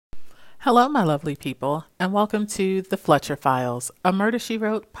Hello, my lovely people, and welcome to The Fletcher Files, a Murder, She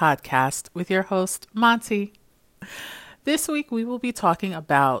Wrote podcast with your host, Monty. This week, we will be talking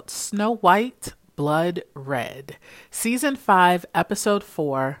about Snow White, Blood Red. Season 5, Episode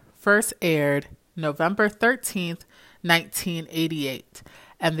 4, first aired November 13th, 1988.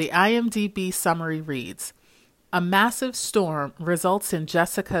 And the IMDb summary reads, a massive storm results in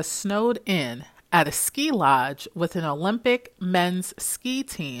Jessica snowed in at a ski lodge with an Olympic men's ski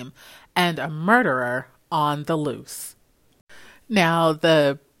team and a murderer on the loose. Now,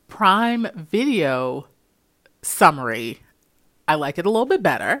 the Prime Video summary, I like it a little bit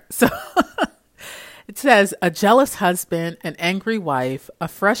better. So it says, a jealous husband, an angry wife, a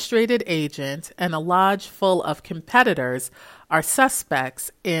frustrated agent, and a lodge full of competitors are suspects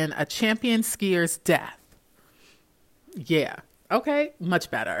in a champion skier's death. Yeah. Okay.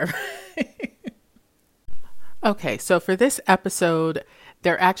 Much better. Okay. So for this episode,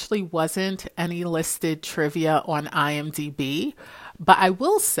 there actually wasn't any listed trivia on IMDb, but I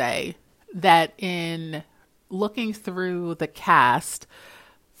will say that in looking through the cast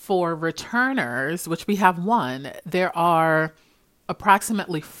for returners, which we have one, there are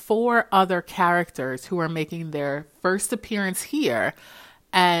approximately 4 other characters who are making their first appearance here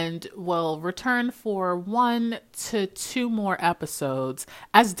and will return for 1 to 2 more episodes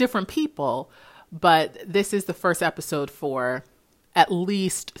as different people. But this is the first episode for at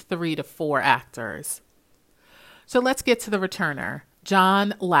least 3 to 4 actors. So let's get to the returner,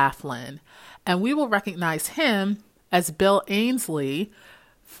 John Laughlin. And we will recognize him as Bill Ainsley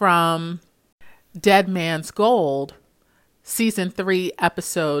from Dead Man's Gold, Season 3,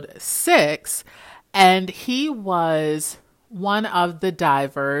 Episode 6. And he was one of the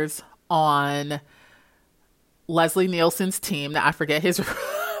divers on Leslie Nielsen's team. Now, I forget his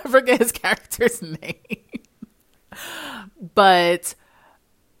character's name. But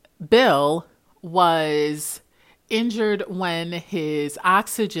Bill was injured when his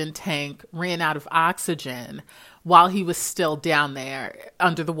oxygen tank ran out of oxygen while he was still down there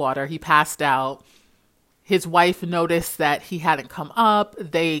under the water. He passed out. His wife noticed that he hadn't come up.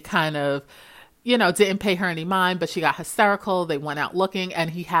 They kind of, didn't pay her any mind, but she got hysterical. They went out looking and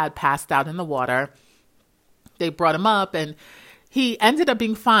he had passed out in the water. They brought him up and he ended up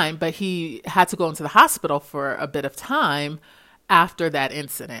being fine, but he had to go into the hospital for a bit of time after that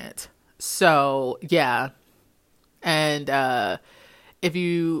incident. So, yeah. And if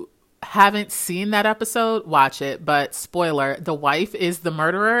you haven't seen that episode, watch it. But spoiler, the wife is the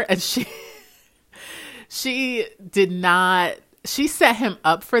murderer and she set him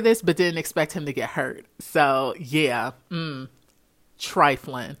up for this, but didn't expect him to get hurt. So, yeah.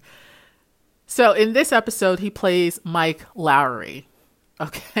 Trifling. So in this episode, he plays Mike Lowry.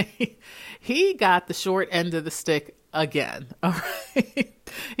 Okay. He got the short end of the stick again. All right.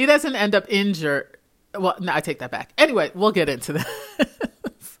 He doesn't end up injured. Well, no, I take that back. Anyway, we'll get into this.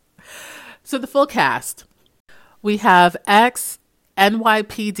 So the full cast. We have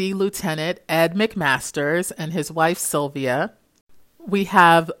ex-NYPD Lieutenant Ed McMasters and his wife Sylvia. We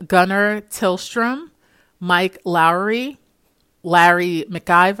have Gunnar Tillstrom, Mike Lowry, Larry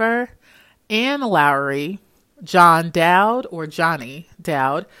McIver, Anne Lowry, John Dowd or Johnny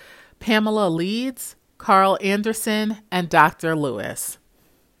Dowd, Pamela Leeds, Carl Anderson, and Dr. Lewis.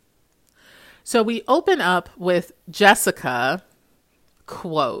 So we open up with Jessica,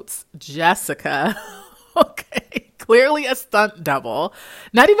 quotes, Jessica, okay, clearly a stunt double.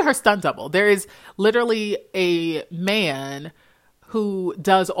 Not even her stunt double. There is literally a man who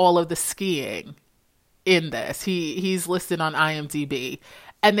does all of the skiing in this. He's listed on IMDb.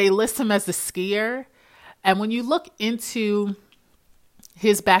 And they list him as the skier. And when you look into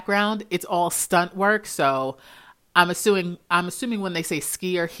his background, it's all stunt work. So I'm assuming when they say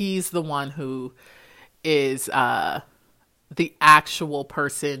skier, he's the one who is the actual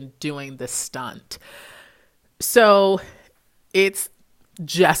person doing the stunt. So it's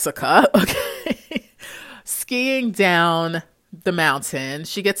Jessica, okay, skiing down the mountain.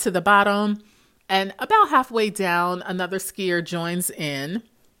 She gets to the bottom, and about halfway down, another skier joins in.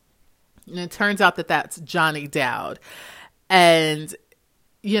 And it turns out that that's Johnny Dowd. And,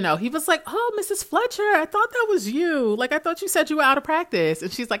 he was like, oh, Mrs. Fletcher, I thought that was you. Like, I thought you said you were out of practice.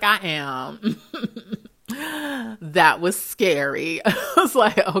 And she's like, I am. That was scary. I was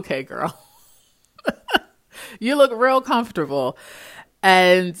like, okay, girl. You look real comfortable.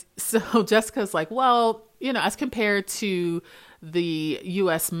 And so Jessica's like, well, as compared to the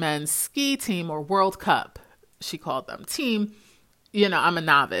U.S. men's ski team or World Cup, she called them team, I'm a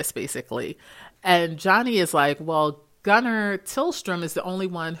novice, basically. And Johnny is like, well, Gunnar Tillstrom is the only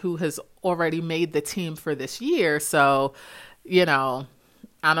one who has already made the team for this year. So,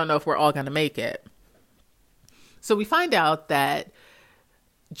 I don't know if we're all going to make it. So we find out that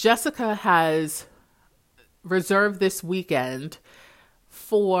Jessica has reserved this weekend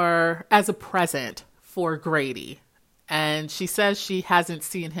as a present for Grady. And she says she hasn't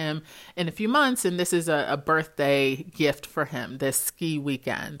seen him in a few months, and this is a birthday gift for him, this ski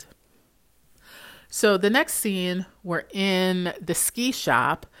weekend. So the next scene, we're in the ski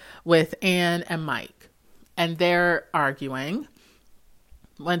shop with Anne and Mike, and they're arguing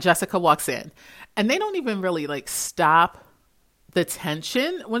when Jessica walks in. And they don't even really stop the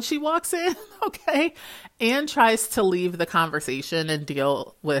tension when she walks in, okay? Anne tries to leave the conversation and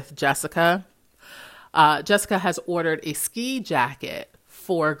deal with Jessica. Jessica has ordered a ski jacket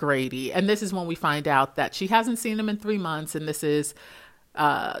for Grady. And this is when we find out that she hasn't seen him in 3 months. And this is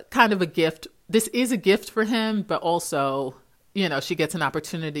kind of a gift. This is a gift for him, but also, she gets an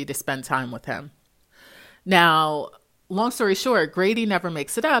opportunity to spend time with him. Now, long story short, Grady never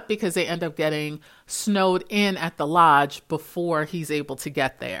makes it up because they end up getting snowed in at the lodge before he's able to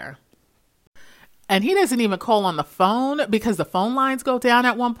get there. And he doesn't even call on the phone because the phone lines go down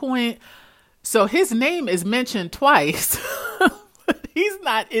at one point. So his name is mentioned twice. But he's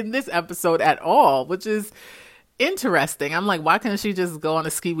not in this episode at all, which is interesting. I'm like, why can't she just go on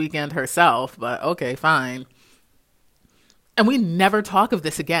a ski weekend herself? But okay, fine. And we never talk of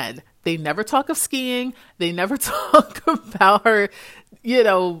this again. They never talk of skiing. They never talk about her,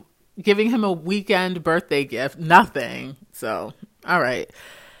 giving him a weekend birthday gift. Nothing. So, all right.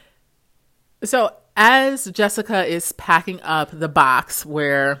 So as Jessica is packing up the box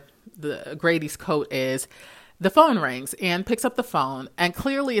where Grady's coat is, the phone rings. Anne picks up the phone, and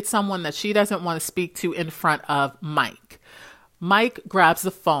clearly it's someone that she doesn't want to speak to in front of Mike. Mike grabs the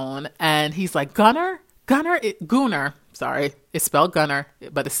phone, and he's like, Gunnar, sorry, it's spelled Gunnar,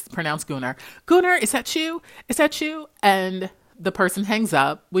 but it's pronounced Gunnar. Gunnar, is that you? Is that you? And the person hangs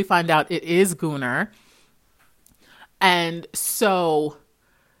up. We find out it is Gunnar. And so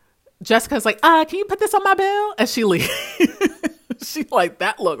Jessica's like, can you put this on my bill? And she leaves. She's like,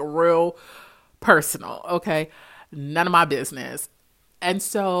 that looked real personal. Okay. None of my business. And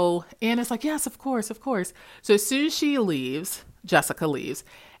so Anne is like, yes, of course, of course. So as soon as she leaves, Jessica leaves,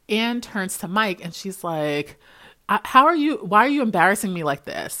 Anne turns to Mike and she's like, why are you embarrassing me like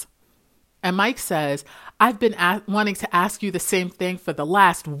this? And Mike says, I've been wanting to ask you the same thing for the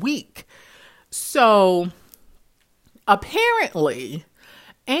last week. So apparently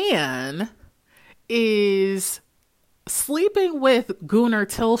Anne is sleeping with Gunnar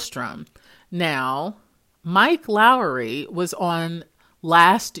Tillstrom. Now, Mike Lowry was on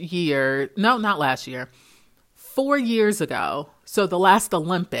 4 years ago. So the last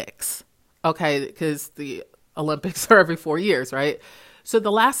Olympics, okay, because the Olympics are every 4 years, right? So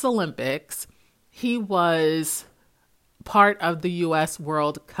the last Olympics, he was part of the U.S.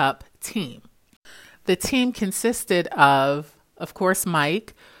 World Cup team. The team consisted of course,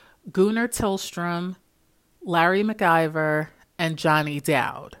 Mike, Gunnar Tillstrom, Larry MacIver, and Johnny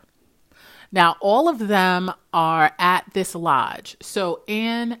Dowd. Now, all of them are at this lodge. So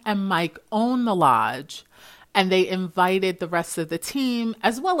Anne and Mike own the lodge, and they invited the rest of the team,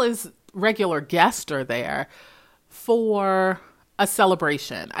 as well as regular guests are there, for a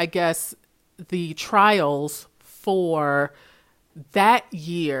celebration. I guess the trials for that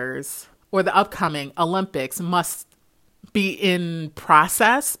year's or the upcoming Olympics must be in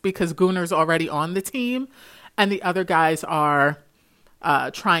process because Gunnar's already on the team and the other guys are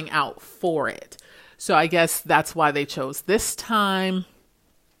trying out for it. So I guess that's why they chose this time.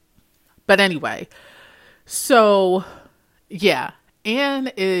 But anyway, so yeah,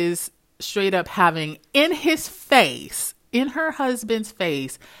 Anne is straight up having in her husband's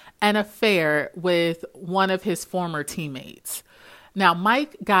face, an affair with one of his former teammates. Now,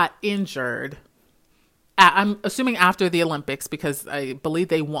 Mike got injured, I'm assuming after the Olympics, because I believe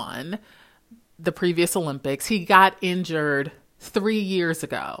they won the previous Olympics. He got injured 3 years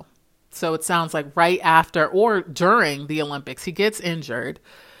ago. So it sounds like right after or during the Olympics, he gets injured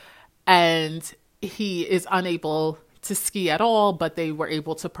and he is unable to ski at all, but they were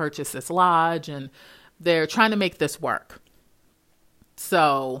able to purchase this lodge and they're trying to make this work.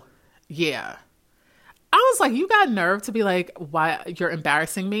 So, yeah. I was like, you got nerve to be like, why you're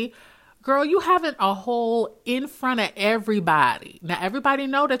embarrassing me? Girl, you having a whole in front of everybody. Now, everybody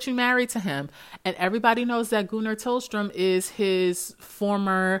know that you married to him, and everybody knows that Gunnar Tillstrom is his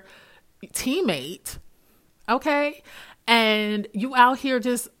former teammate. Okay? And you out here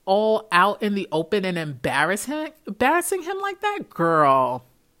just all out in the open and embarrassing him like that? Girl,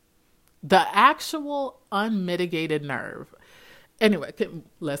 the actual unmitigated nerve. Anyway,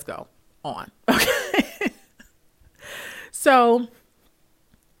 let's go on. Okay. So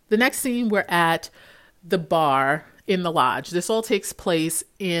The next scene, we're at the bar in the lodge. This all takes place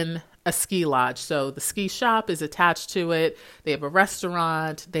in a ski lodge. So the ski shop is attached to it. They have a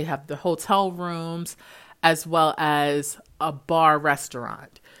restaurant. They have the hotel rooms as well as a bar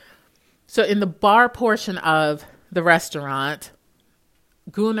restaurant. So in the bar portion of the restaurant,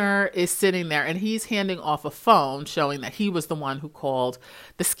 Gunnar is sitting there and he's handing off a phone showing that he was the one who called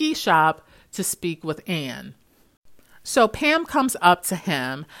the ski shop to speak with Anne. So Pam comes up to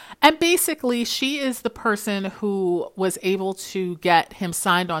him, and basically she is the person who was able to get him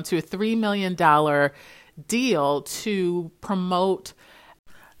signed onto a $3 million deal to promote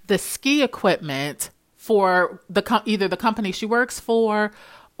the ski equipment for either the company she works for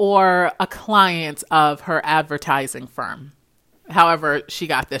or a client of her advertising firm. However, she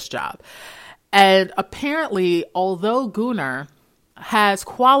got this job. And apparently, although Gunnar has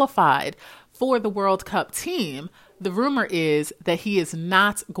qualified for the World Cup team, the rumor is that he is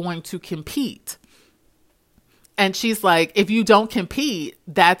not going to compete. And she's like, if you don't compete,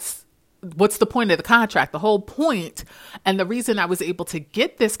 what's the point of the contract? The whole point, and the reason I was able to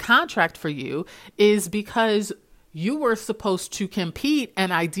get this contract for you is because you were supposed to compete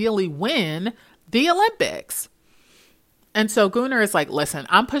and ideally win the Olympics. And so Gunnar is like, listen,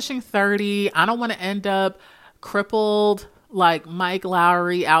 I'm pushing 30. I don't want to end up crippled like Mike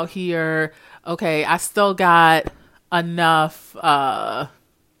Lowry out here. Okay, I still got enough. I'm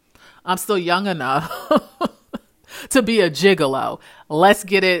still young enough to be a gigolo. Let's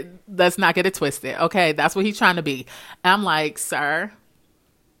not get it twisted. Okay, that's what he's trying to be. And I'm like, sir,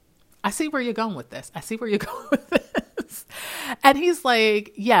 I see where you're going with this. And he's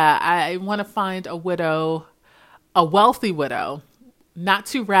like, yeah, I want to find a wealthy widow, not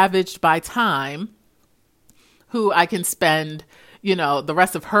too ravaged by time, who I can spend, the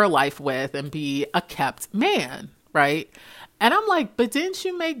rest of her life with and be a kept man, right? And I'm like, but didn't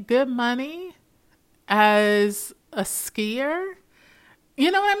you make good money as a skier?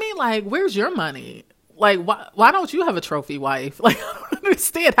 You know what I mean? Like, where's your money? Like, why don't you have a trophy wife? Like, I don't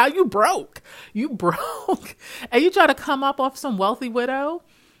understand how you broke. You broke. And you try to come up off some wealthy widow?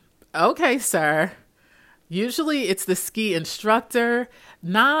 Okay, sir. Usually it's the ski instructor,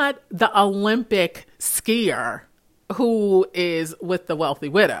 not the Olympic skier who is with the wealthy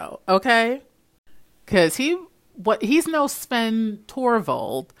widow, okay? Because he's no Sven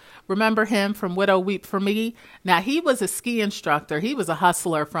Torvald. Remember him from Widow Weep for Me? Now, he was a ski instructor. He was a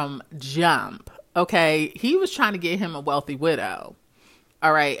hustler from jump, okay? He was trying to get him a wealthy widow,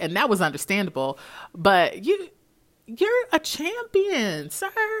 all right? And that was understandable. But you're a champion, sir.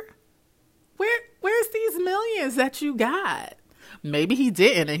 Where's these millions that you got? Maybe he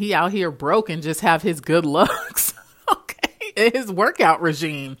didn't, and he out here broke and just have his good looks, okay, his workout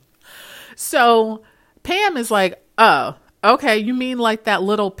regime. So Pam is like, oh, okay, you mean like that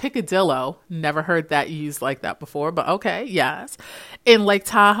little picadillo? Never heard that used like that before, but okay, yes. In Lake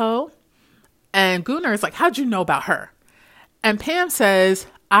Tahoe. And Gunnar is like, how'd you know about her? And Pam says,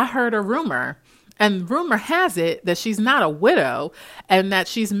 I heard a rumor. And rumor has it that she's not a widow and that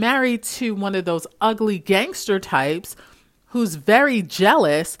she's married to one of those ugly gangster types who's very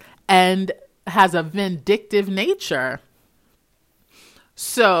jealous and has a vindictive nature.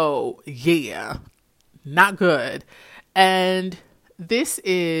 So, yeah, not good. And this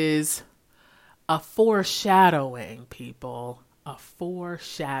is a foreshadowing, people. A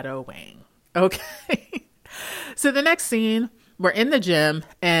foreshadowing. Okay. So the next scene, we're in the gym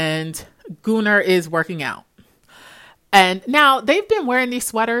and Gunnar is working out. And now they've been wearing these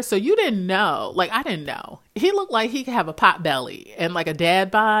sweaters, so you didn't know. Like, I didn't know. He looked like he could have a pot belly and like a dad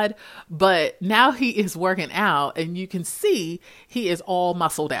bod, but now he is working out and you can see he is all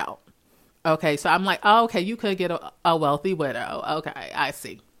muscled out. Okay, so I'm like, oh, okay, you could get a wealthy widow. Okay, I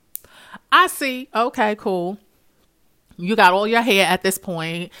see. Okay, cool. You got all your hair at this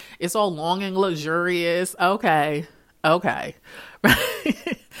point. It's all long and luxurious. Okay.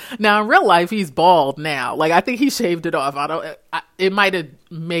 Now in real life, he's bald now. Like, I think he shaved it off. It might have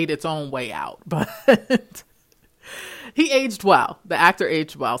made its own way out, but he aged well. The actor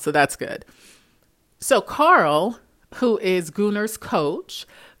aged well, so that's good. So Carl, who is Gunnar's coach,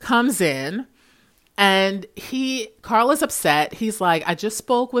 comes in and Carl is upset. He's like, I just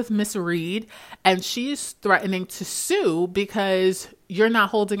spoke with Miss Reed and she's threatening to sue because you're not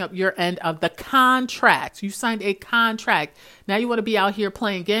holding up your end of the contract. You signed a contract. Now you want to be out here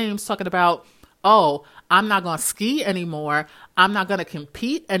playing games talking about, oh, I'm not going to ski anymore. I'm not going to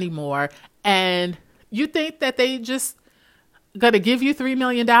compete anymore. And you think that they just going to give you $3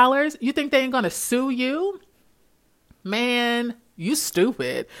 million? You think they ain't going to sue you? Man, you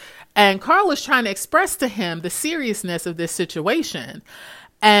stupid. And Carl is trying to express to him the seriousness of this situation.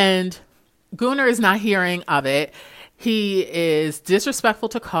 And Gunnar is not hearing of it. He is disrespectful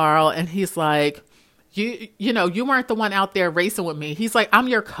to Carl, and he's like, you know, you weren't the one out there racing with me. He's like, I'm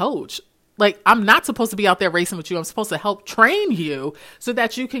your coach. Like, I'm not supposed to be out there racing with you. I'm supposed to help train you so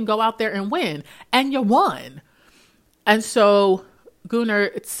that you can go out there and win. And you won. And so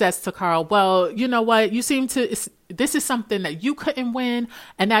Gunnar says to Carl, well, you know what? You seem to, this is something that you couldn't win.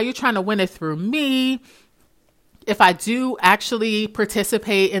 And now you're trying to win it through me. If I do actually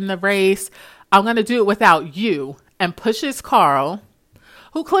participate in the race, I'm going to do it without you. And pushes Carl,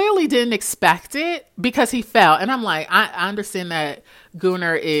 who clearly didn't expect it because he fell. And I'm like, I understand that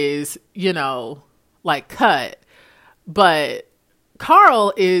Gunnar is, you know, like cut. But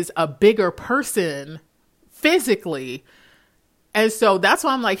Carl is a bigger person physically. And so that's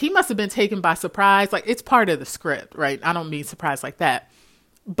why I'm like, he must have been taken by surprise. Like, it's part of the script, right? I don't mean surprise like that.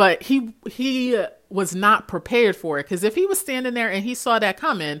 But he was not prepared for it. Because if he was standing there and he saw that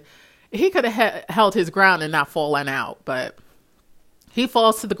coming, he could have held his ground and not fallen out. But he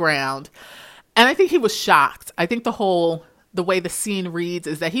falls to the ground. And I think he was shocked. I think the way the scene reads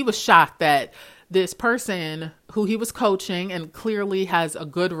is that he was shocked that this person who he was coaching and clearly has a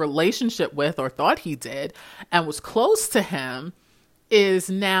good relationship with, or thought he did, and was close to him, is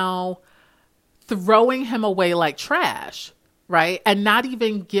now throwing him away like trash, right? And not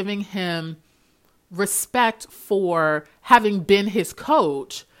even giving him respect for having been his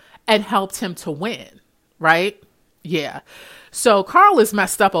coach and helped him to win, right? Yeah. So Carl is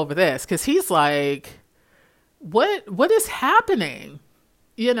messed up over this because he's like, what is happening?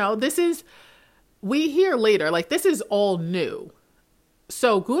 You know, we hear later, like, this is all new.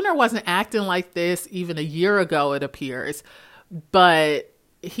 So Gunnar wasn't acting like this even a year ago, it appears, but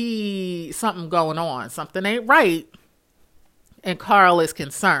something going on, something ain't right. And Carl is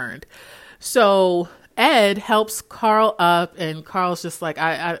concerned. So Ed helps Carl up, and Carl's just like,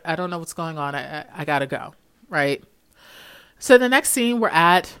 I don't know what's going on. I gotta go. Right. So the next scene, we're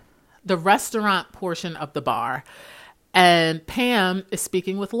at the restaurant portion of the bar, and Pam is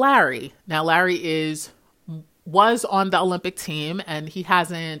speaking with Larry. Now, Larry was on the Olympic team, and he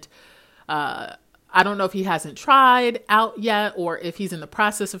hasn't, I don't know if he hasn't tried out yet or if he's in the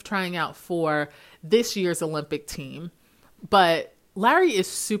process of trying out for this year's Olympic team. But Larry is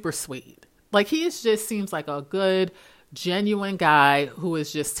super sweet. Like, he just seems like a good, genuine guy who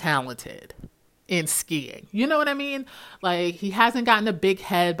is just talented in skiing. You know what I mean? Like, he hasn't gotten a big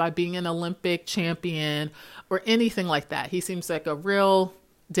head by being an Olympic champion or anything like that. He seems like a real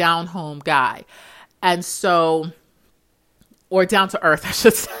down-home guy. And so, or down to earth, I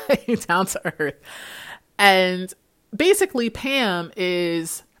should say, down to earth. And basically Pam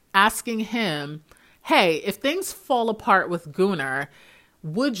is asking him, hey, if things fall apart with Gunnar,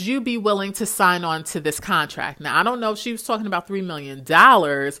 would you be willing to sign on to this contract? Now, I don't know if she was talking about $3 million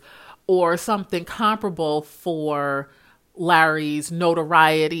or something comparable for Larry's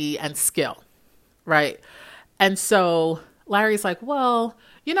notoriety and skill, right? And so Larry's like, well,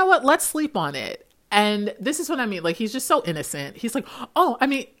 you know what? Let's sleep on it. And this is what I mean. Like, he's just so innocent. He's like, oh, I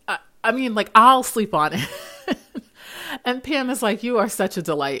mean, like, I'll sleep on it. And Pam is like, you are such a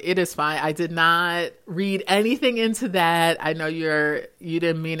delight. It is fine. I did not read anything into that. I know you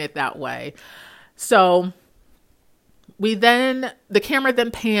didn't mean it that way. So the camera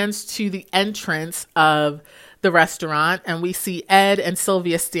then pans to the entrance of the restaurant, and we see Ed and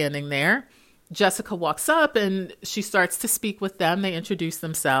Sylvia standing there. Jessica walks up and she starts to speak with them. They introduce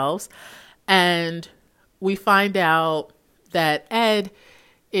themselves, and we find out that Ed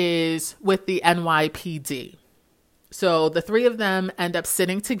is with the NYPD. So the three of them end up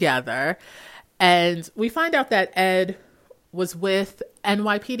sitting together, and we find out that Ed was with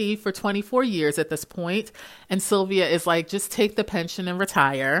NYPD for 24 years at this point, and Sylvia is like, just take the pension and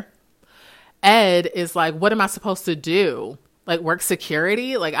retire. Ed is like, what am I supposed to do? Like, work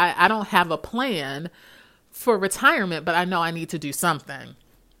security? Like, I don't have a plan for retirement, but I know I need to do something.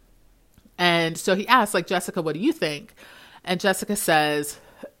 And so he asks, like, Jessica, what do you think? And Jessica says,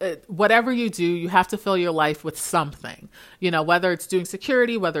 whatever you do, you have to fill your life with something, you know, whether it's doing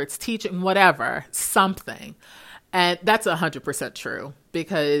security, whether it's teaching, whatever, something. And that's 100% true,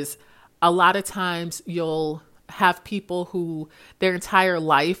 because a lot of times you'll have people who their entire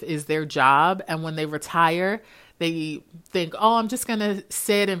life is their job. And when they retire, they think, oh, I'm just going to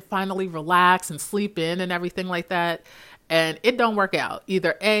sit and finally relax and sleep in and everything like that. And it don't work out.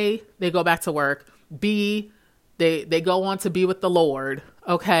 Either A, they go back to work, B, they go on to be with the Lord,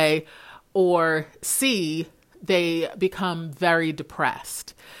 okay? Or C, they become very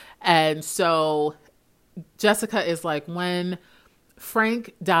depressed. And so Jessica is like, when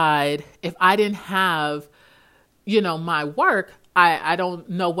Frank died, if I didn't have, you know, my work, I don't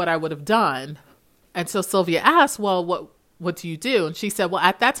know what I would have done. And so Sylvia asked, well, what do you do? And she said, well,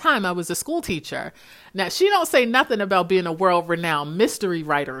 at that time I was a school teacher. Now, she don't say nothing about being a world-renowned mystery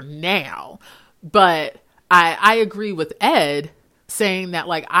writer now, but I agree with Ed saying that,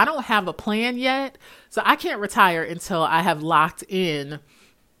 like, I don't have a plan yet, so I can't retire until I have locked in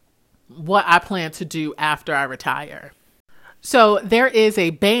what I plan to do after I retire. So there is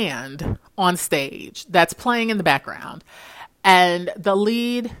a band on stage that's playing in the background, and the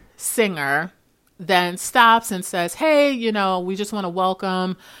lead singer then stops and says, hey, we just want to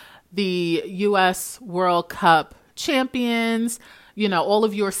welcome the U.S. World Cup champions. All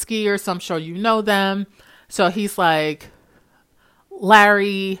of you are skiers, so I'm sure you know them. So he's like,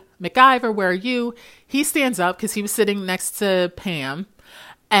 Larry McIver, where are you? He stands up because he was sitting next to Pam.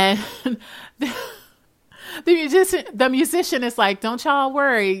 And the musician is like, don't y'all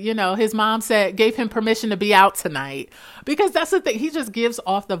worry. His mom gave him permission to be out tonight, because that's the thing. He just gives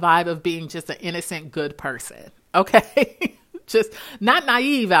off the vibe of being just an innocent, good person. Okay. Just not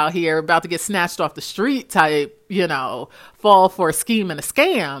naive out here about to get snatched off the street type, fall for a scheme and a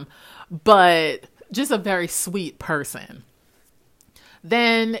scam, but just a very sweet person.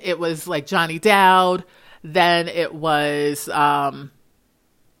 Then it was like Johnny Dowd. Then it was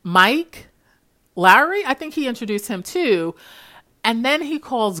Mike Lowry. I think he introduced him too. And then he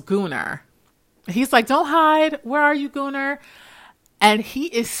calls Gunnar. He's like, don't hide. Where are you, Gunnar? And he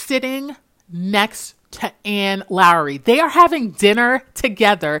is sitting next to Anne Lowry. They are having dinner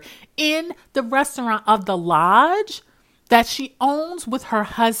together in the restaurant of the Lodge that she owns with her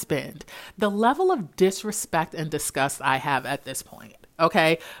husband. The level of disrespect and disgust I have at this point.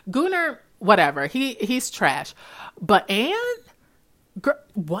 Okay. Gunnar, whatever. He's trash. But Anne,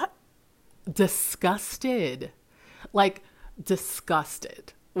 what? Disgusted. Like,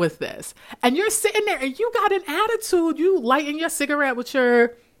 disgusted with this. And you're sitting there and you got an attitude. You lighting your cigarette with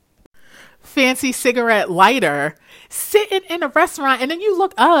your fancy cigarette lighter, sitting in a restaurant, and then you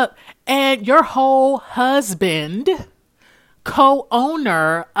look up and your whole husband,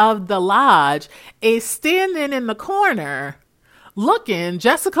 co-owner of the Lodge, is standing in the corner looking.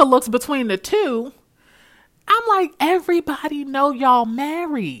 Jessica looks between the two. I'm like, everybody know y'all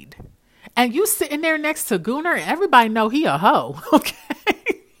married. And you sitting there next to Gunnar, everybody know he a hoe, okay?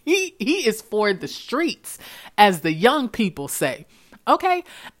 He is for the streets, as the young people say, okay?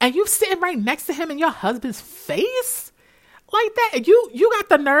 And you sitting right next to him in your husband's face like that? You got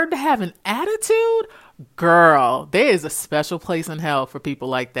the nerve to have an attitude? Girl, there is a special place in hell for people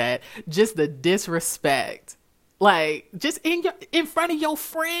like that. Just the disrespect. Like, just in front of your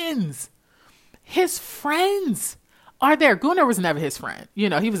friends. His friends are there. Gunnar was never his friend. He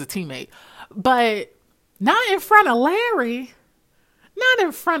was a teammate. But not in front of Larry. Not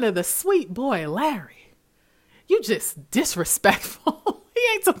in front of the sweet boy Larry. You just disrespectful. He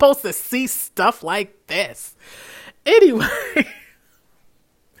ain't supposed to see stuff like this.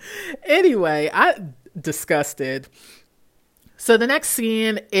 Anyway, I disgusted. So the next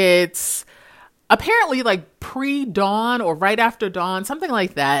scene, it's apparently like pre-dawn or right after dawn, something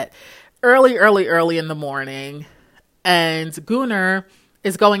like that. Early in the morning. And Gunnar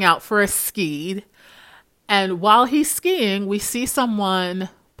is going out for a ski. And while he's skiing, we see someone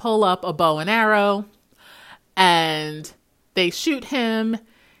pull up a bow and arrow. And they shoot him.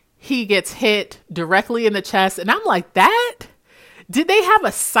 He gets hit directly in the chest. And I'm like, did they have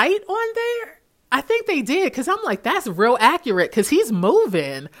a sight on there? I think they did. Because I'm like, that's real accurate. Because he's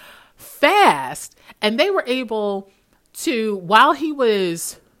moving fast. And they were able to, while he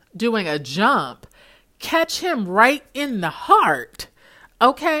was doing a jump, catch him right in the heart.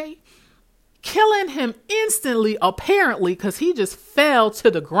 Okay? Killing him instantly, apparently, because he just fell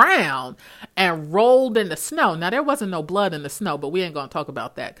to the ground and rolled in the snow. Now, there wasn't no blood in the snow, but we ain't going to talk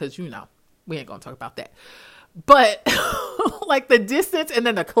about that because, we ain't going to talk about that. But like the distance and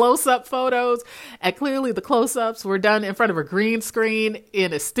then the close-up photos, and clearly the close-ups were done in front of a green screen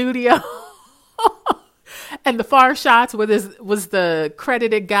in a studio. And the far shots was the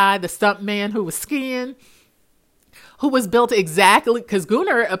credited guy, the stunt man who was skiing, who was built exactly, because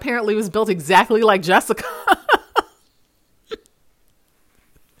Gunnar apparently was built exactly like Jessica.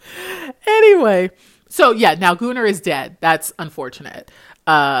 Anyway, so yeah, now Gunnar is dead. That's unfortunate.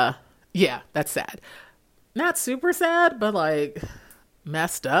 Yeah, that's sad. Not super sad, but like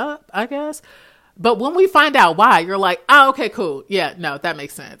messed up, I guess. But when we find out why, you're like, oh, okay, cool. Yeah, no, that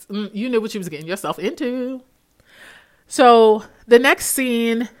makes sense. You knew what you was getting yourself into. So the next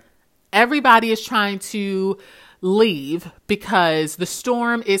scene, everybody is trying to leave because the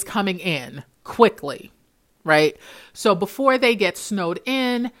storm is coming in quickly, right? So before they get snowed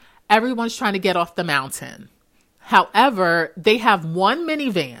in, everyone's trying to get off the mountain. However, they have one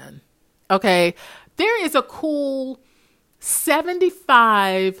minivan. Okay. There is a cool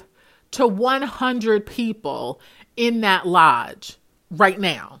 75 to 100 people in that lodge right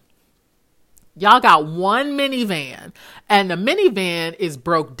now. Y'all got one minivan, and the minivan is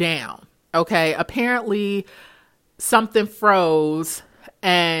broke down. Okay. Apparently something froze,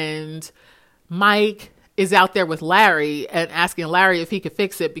 and Mike is out there with Larry and asking Larry if he could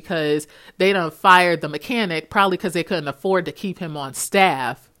fix it because they done fired the mechanic, probably because they couldn't afford to keep him on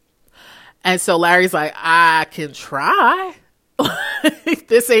staff. And so Larry's like, I can try.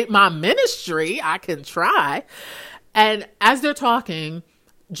 This ain't my ministry. I can try. And as they're talking,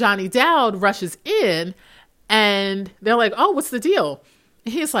 Johnny Dowd rushes in and they're like, oh, what's the deal?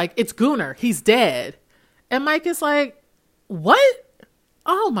 He's like, it's Gunnar. He's dead. And Mike is like, what?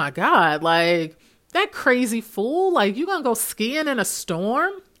 Oh my God. Like, that crazy fool. Like, you gonna go skiing in a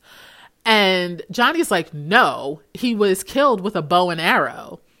storm? And Johnny's like, no, he was killed with a bow and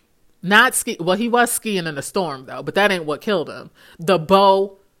arrow. Not ski. Well, he was skiing in a storm though, but that ain't what killed him. The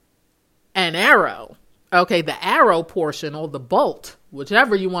bow and arrow. Okay. The arrow portion, or the bolt,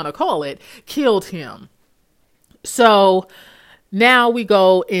 whichever you want to call it, killed him. So now we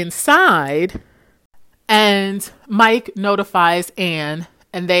go inside and Mike notifies Anne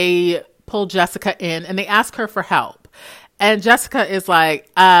and they pull Jessica in and they ask her for help. And Jessica is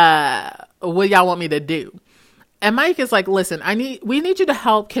like, what y'all want me to do? And Mike is like, listen, we need you to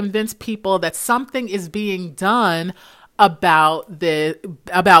help convince people that something is being done about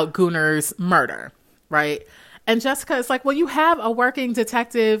Gunnar's murder, right? And Jessica is like, well, you have a working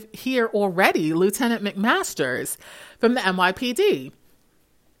detective here already, Lieutenant McMasters from the NYPD.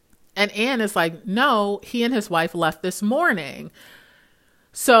 And Anne is like, no, he and his wife left this morning.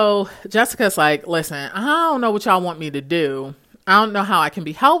 So Jessica's like, listen, I don't know what y'all want me to do. I don't know how I can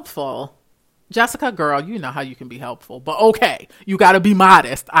be helpful. Jessica, girl, you know how you can be helpful, but okay, you got to be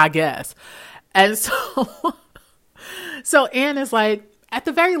modest, I guess. And so Anne is like, at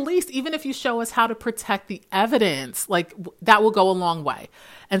the very least, even if you show us how to protect the evidence, like that will go a long way.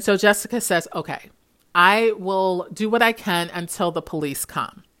 And so Jessica says, okay, I will do what I can until the police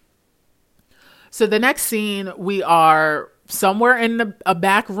come. So the next scene, we are somewhere in a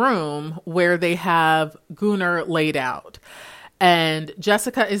back room where they have Gunnar laid out. And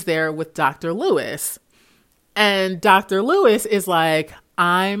Jessica is there with Dr. Lewis. And Dr. Lewis is like,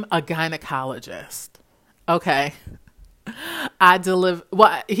 I'm a gynecologist. Okay.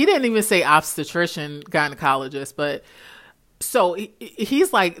 Well, he didn't even say obstetrician gynecologist, but so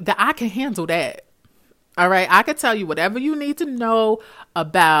he's like, I can handle that. All right. I could tell you whatever you need to know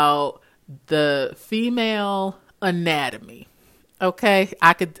about the female anatomy. Okay.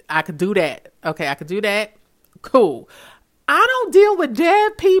 I could do that. Okay. I could do that. Cool. I don't deal with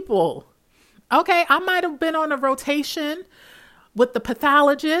dead people. Okay. I might have been on a rotation with the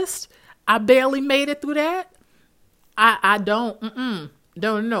pathologist. I barely made it through that. I don't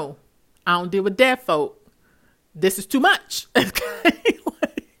know. I don't deal with dead folk. This is too much. Okay.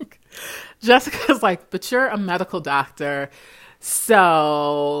 Jessica's like, but you're a medical doctor,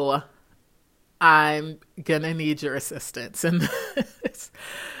 so I'm gonna need your assistance in this.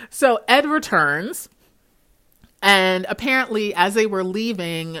 So Ed returns, and apparently as they were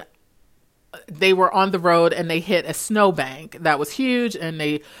leaving, they were on the road and they hit a snowbank that was huge, and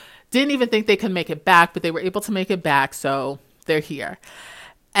they didn't even think they could make it back, but they were able to make it back, so they're here.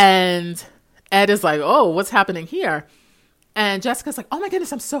 And Ed is like, oh, what's happening here? And Jessica's like, oh my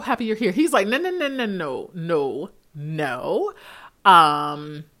goodness, I'm so happy you're here. He's like, no.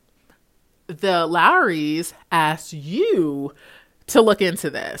 The Lowrys asked you to look into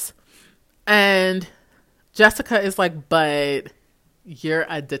this. And Jessica is like, but you're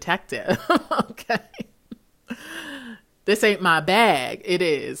a detective. Okay. This ain't my bag. It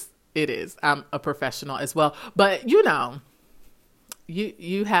is. I'm a professional as well. But you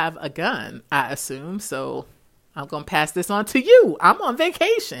have a gun, I assume. So I'm going to pass this on to you. I'm on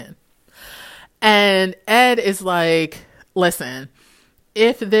vacation. And Ed is like, listen,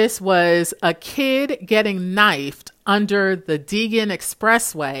 if this was a kid getting knifed under the Deegan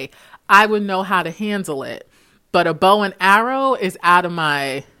Expressway, I would know how to handle it. But a bow and arrow is out of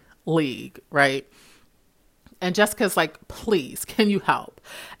my league, right? And Jessica's like, please, can you help?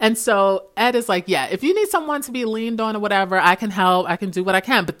 And so Ed is like, yeah, if you need someone to be leaned on or whatever, I can help. I can do what I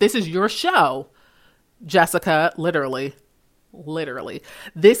can. But this is your show, Jessica, literally.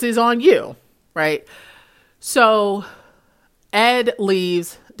 This is on you, right? So Ed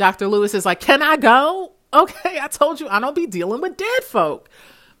leaves. Dr. Lewis is like, can I go? Okay, I told you I don't be dealing with dead folk.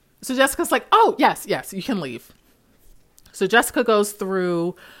 So Jessica's like, oh, yes, you can leave. So Jessica goes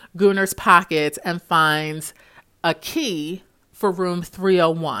through Gunnar's pockets and finds a key for room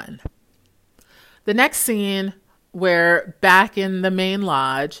 301. The next scene, we're back in the main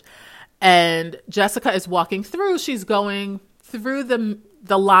lodge, and Jessica is walking through. She's going through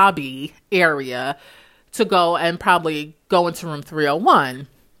the lobby area to go and probably go into room 301.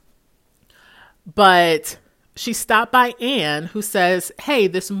 But she stopped by Anne, who says, hey,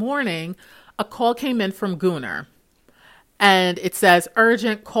 this morning a call came in from Gunnar. And it says,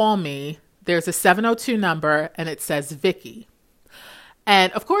 urgent, call me. There's a 702 number, and it says Vicky.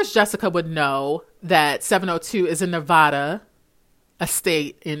 And of course, Jessica would know that 702 is in Nevada, a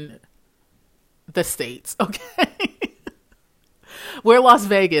state in the States, okay? Where Las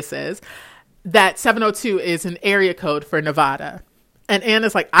Vegas is. That 702 is an area code for Nevada. And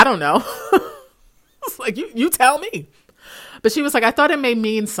Anna's like, I don't know. It's like, you tell me. But she was like, I thought it may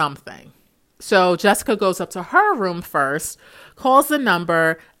mean something. So Jessica goes up to her room first, calls the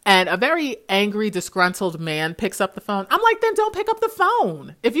number, and a very angry, disgruntled man picks up the phone. I'm like, then don't pick up the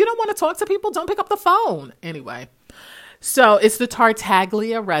phone. If you don't want to talk to people, don't pick up the phone. Anyway, so it's the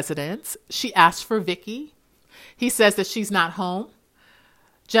Tartaglia residence. She asks for Vicky. He says that she's not home.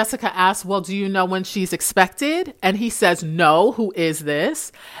 Jessica asks, well, do you know when she's expected? And he says, no, who is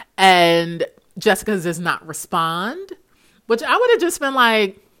this? And Jessica does not respond, which I would have just been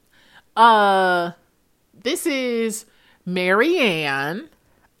like, this is Mary Ann.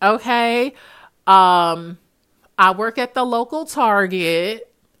 Okay. I work at the local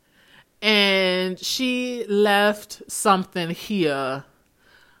Target, and she left something here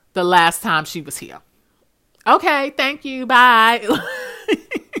the last time she was here. Okay. Thank you. Bye.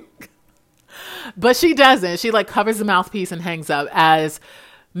 But she doesn't. She like covers the mouthpiece and hangs up as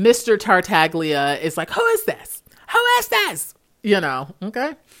Mr. Tartaglia is like, who is this? Who is this? You know,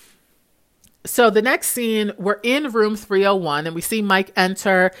 okay. So the next scene, we're in room 301 and we see Mike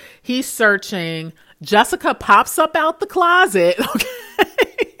enter. He's searching. Jessica pops up out the closet. Okay.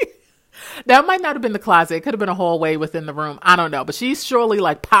 That might not have been the closet. It could have been a hallway within the room. I don't know. But she surely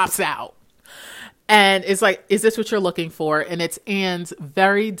like pops out. And it's like, is this what you're looking for? And it's Anne's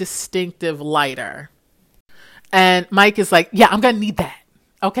very distinctive lighter. And Mike is like, yeah, I'm going to need that.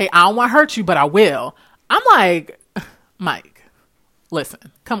 Okay, I don't want to hurt you, but I will. I'm like, Mike,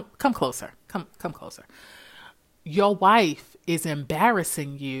 listen, come closer. Come closer. Your wife is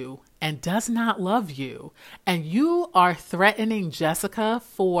embarrassing you and does not love you. And you are threatening Jessica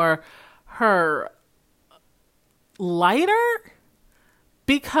for her lighter?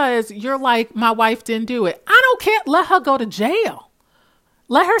 Because you're like, my wife didn't do it. I don't care. Let her go to jail.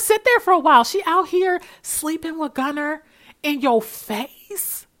 Let her sit there for a while. She out here sleeping with Gunnar in your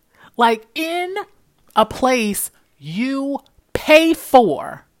face. Like in a place you pay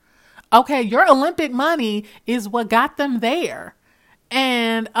for. Okay, your Olympic money is what got them there.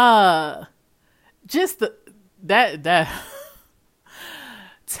 And just that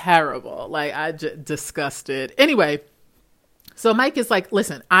terrible. Like I just disgusted. Anyway, so Mike is like,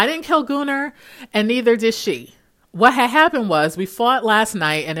 listen, I didn't kill Gunnar and neither did she. What had happened was we fought last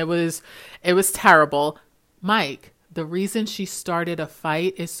night and it was terrible. Mike, the reason she started a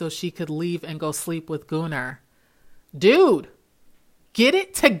fight is so she could leave and go sleep with Gunnar. Dude, get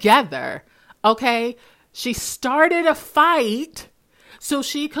it together. Okay. She started a fight so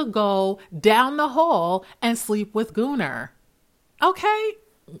she could go down the hall and sleep with Gunnar. Okay.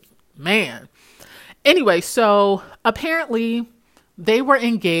 Man. Anyway, so apparently they were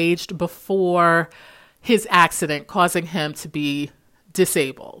engaged before his accident causing him to be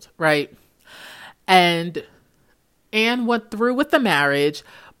disabled, right? And Anne went through with the marriage,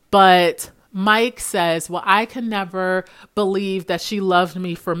 but Mike says, well, I can never believe that she loved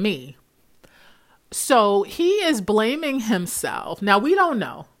me for me. So he is blaming himself. Now, we don't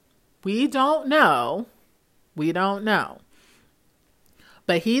know.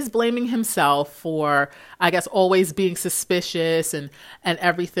 But he's blaming himself for, I guess, always being suspicious and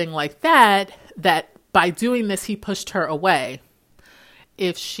everything like that by doing this, he pushed her away.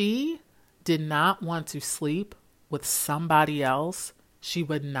 If she did not want to sleep with somebody else, she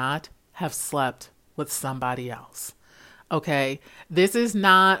would not have slept with somebody else. Okay. This is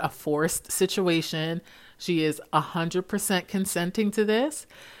not a forced situation. She is 100% consenting to this.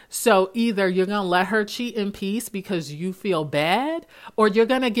 So either you're going to let her cheat in peace because you feel bad, or you're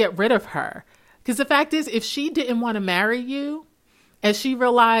going to get rid of her. Because the fact is, if she didn't want to marry you and she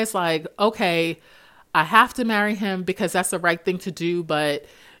realized like, okay, I have to marry him because that's the right thing to do, but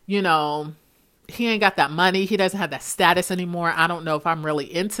you know, he ain't got that money. He doesn't have that status anymore. I don't know if I'm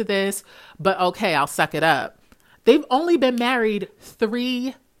really into this, but okay, I'll suck it up. They've only been married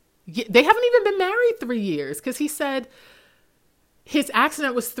 3 years. They haven't even been married 3 years because he said his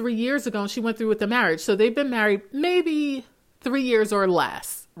accident was 3 years ago and she went through with the marriage. So they've been married maybe 3 years or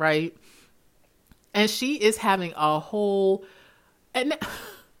less, right? And she is having a whole, and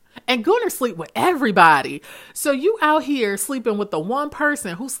Gunnar sleep with everybody. So you out here sleeping with the one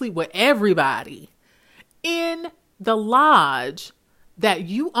person who sleep with everybody in the lodge that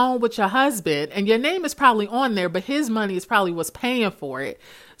you own with your husband, and your name is probably on there, but his money is probably what's paying for it.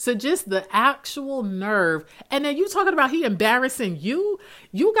 So just the actual nerve. And then you talking about he embarrassing you.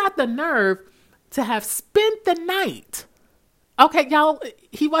 You got the nerve to have spent the night. Okay, y'all,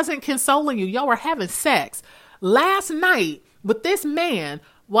 he wasn't consoling you. Y'all were having sex last night with this man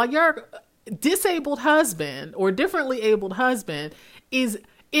while your disabled husband or differently abled husband is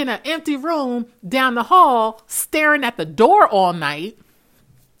in an empty room down the hall staring at the door all night,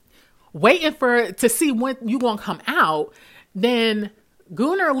 waiting to see when you gonna come out. Then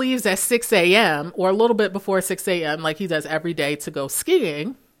Gunnar leaves at 6 a.m. or a little bit before 6 a.m. like he does every day to go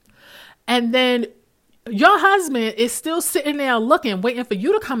skiing. And then your husband is still sitting there looking, waiting for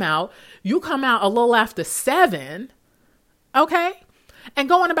you to come out. You come out a little after 7, okay? And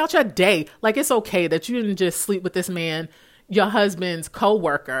going about your day. Like it's okay that you didn't just sleep with this man, your husband's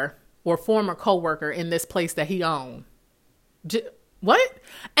co-worker or former co-worker in this place that he owned. What?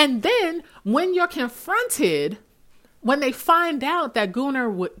 And then when you're confronted, when they find out that Gunnar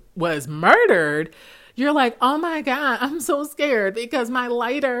was murdered, you're like, oh my God, I'm so scared because my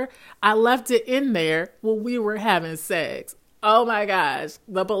lighter, I left it in there when we were having sex. Oh my gosh,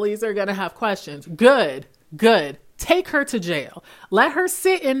 the police are going to have questions. Good. Take her to jail. Let her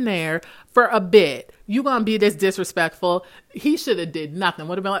sit in there for a bit. You going to be this disrespectful. He should have did nothing.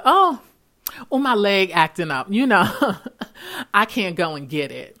 Would have been like, oh, my leg acting up. I can't go and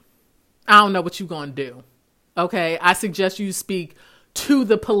get it. I don't know what you're going to do. Okay. I suggest you speak to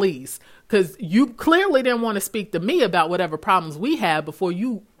the police because you clearly didn't want to speak to me about whatever problems we had before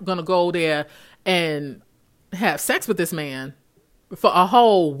you going to go there and have sex with this man for a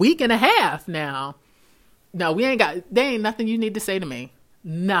whole week and a half now. No, there ain't nothing you need to say to me.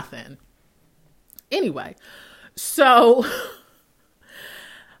 Nothing. Anyway, so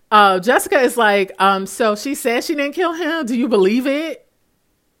Jessica is like, so she said she didn't kill him. Do you believe it?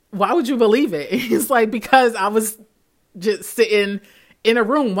 Why would you believe it? He's like, because I was just sitting in a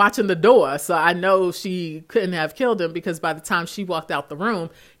room watching the door. So I know she couldn't have killed him because by the time she walked out the room,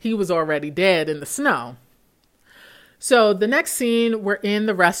 he was already dead in the snow. So the next scene, we're in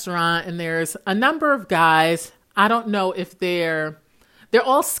the restaurant and there's a number of guys. I don't know if they're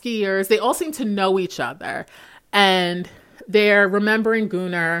all skiers. They all seem to know each other and they're remembering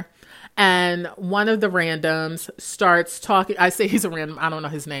Gunnar. And one of the randoms starts talking. I say he's a random. I don't know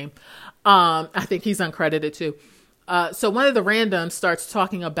his name. I think he's uncredited too. So one of the randoms starts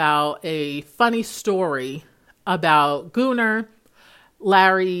talking about a funny story about Gunnar.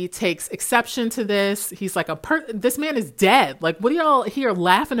 Larry takes exception to this. He's like, this man is dead. Like, what are y'all here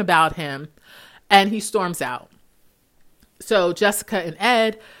laughing about him? And he storms out. So Jessica and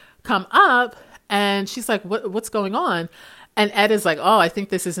Ed come up and she's like, what's going on? And Ed is like, oh, I think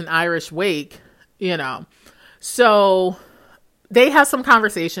this is an Irish wake, So they have some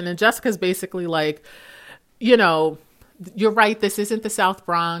conversation and Jessica's basically like, you're right. This isn't the South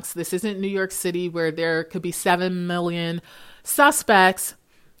Bronx. This isn't New York City where there could be 7 million suspects.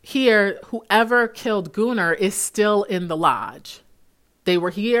 Here, whoever killed Gunnar is still in the lodge. They were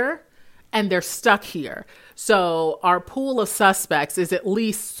here and they're stuck here. So our pool of suspects is at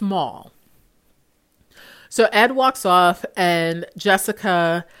least small. So Ed walks off and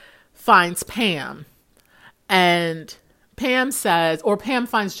Jessica finds Pam. And Pam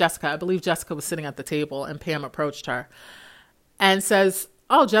finds Jessica. I believe Jessica was sitting at the table and Pam approached her and says,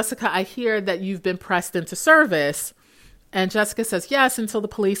 oh, Jessica, I hear that you've been pressed into service. And Jessica says, yes, until the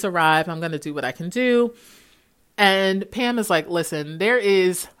police arrive, I'm going to do what I can do. And Pam is like, listen, there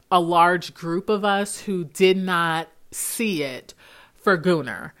is a large group of us who did not see it for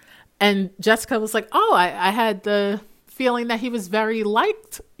Gunnar. And Jessica was like, oh, I had the feeling that he was very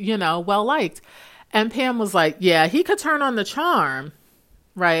liked, well liked. And Pam was like, yeah, he could turn on the charm,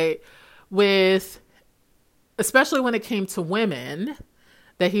 right? Especially when it came to women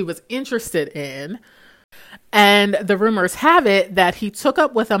that he was interested in. And the rumors have it that he took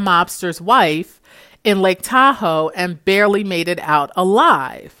up with a mobster's wife in Lake Tahoe and barely made it out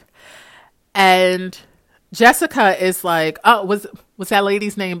alive. And Jessica is like, oh, was that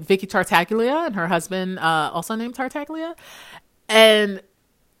lady's name Vicky Tartaglia and her husband also named Tartaglia? And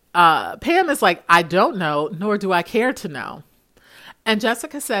Pam is like, I don't know, nor do I care to know. And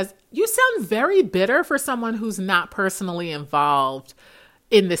Jessica says, you sound very bitter for someone who's not personally involved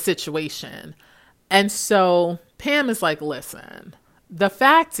in this situation. And so Pam is like, listen, The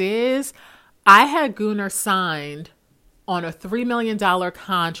fact is, I had Gunnar signed on a $3 million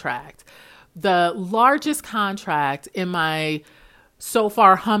contract, the largest contract in my so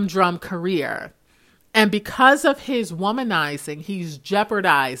far humdrum career. And because of his womanizing, he's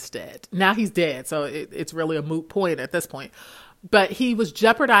jeopardized it. Now he's dead, so it's really a moot point at this point. But he was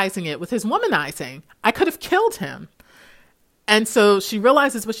jeopardizing it with his womanizing. I could have killed him. And so she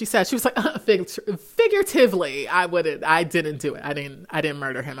realizes what she said. She was like, figuratively, I didn't do it. I didn't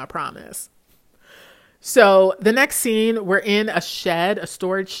murder him, I promise. So the next scene, we're in a shed, a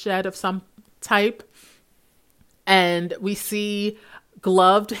storage shed of some type. And we see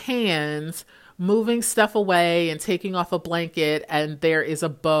gloved hands moving stuff away and taking off a blanket. And there is a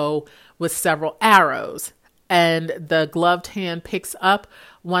bow with several arrows. And the gloved hand picks up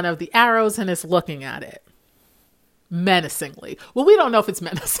one of the arrows and is looking at it menacingly. Well, we don't know if it's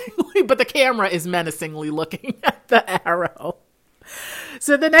menacingly, but the camera is menacingly looking at the arrow.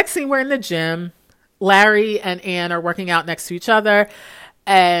 So the next scene, we're in the gym. Larry and Ann are working out next to each other.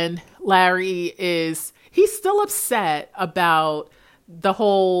 And Larry he's still upset about the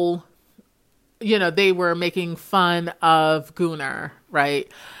whole, they were making fun of Gunnar, right?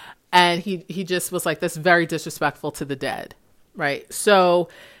 And he just was like, that's very disrespectful to the dead, right? So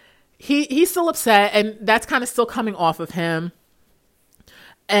he's still upset, and that's kind of still coming off of him.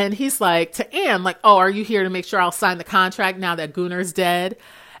 And he's like to Ann, like, oh, are you here to make sure I'll sign the contract now that Gunnar's dead?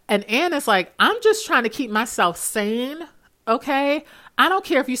 And Ann is like, I'm just trying to keep myself sane, okay? I don't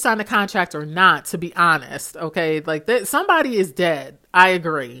care if you sign the contract or not, to be honest, okay? Like, somebody is dead, I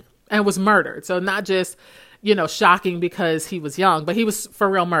agree, and was murdered. So not just, shocking because he was young, but he was for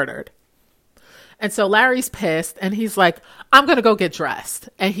real murdered. And so Larry's pissed, and he's like, I'm going to go get dressed.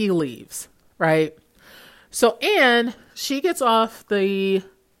 And he leaves, right? So Ann, she gets off the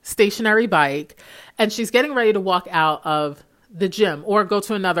stationary bike, and she's getting ready to walk out of the gym or go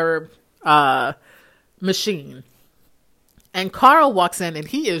to another machine. And Carl walks in, and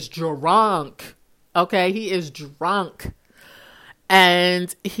he is drunk, okay? He is drunk.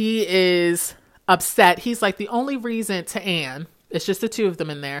 And he is upset. He's like, the only reason to Ann, it's just the two of them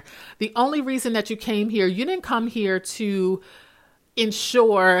in there, the only reason that you came here, you didn't come here to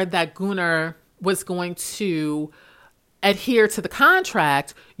ensure that Gunnar was going to adhere to the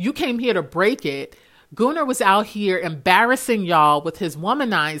contract. You came here to break it. Gunnar was out here embarrassing y'all with his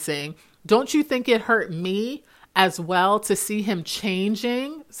womanizing. Don't you think it hurt me as well to see him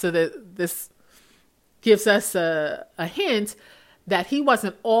changing? So that this gives us a hint that he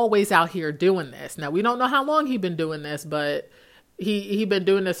wasn't always out here doing this. Now, we don't know how long he'd been doing this, but he'd been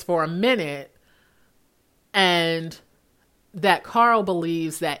doing this for a minute. And that Carl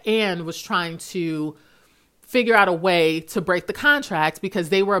believes that Ann was trying to figure out a way to break the contract because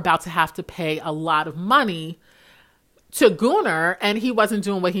they were about to have to pay a lot of money to Gunnar, and he wasn't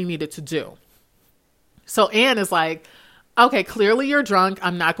doing what he needed to do. So Ann is like, okay, clearly you're drunk.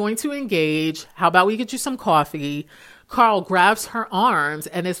 I'm not going to engage. How about we get you some coffee? Carl grabs her arms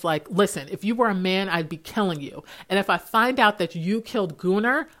and is like, listen, if you were a man, I'd be killing you. And if I find out that you killed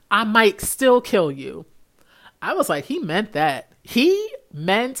Gunnar, I might still kill you. I was like, he meant that. He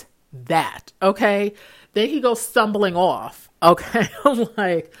meant that. Okay. Then he goes stumbling off. Okay. I'm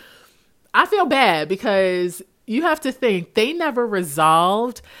like, I feel bad because you have to think they never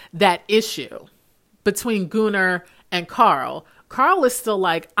resolved that issue between Gunnar and Carl. Carl is still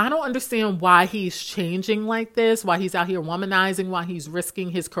like, I don't understand why he's changing like this, why he's out here womanizing, why he's risking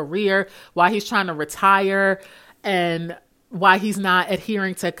his career, why he's trying to retire, and why he's not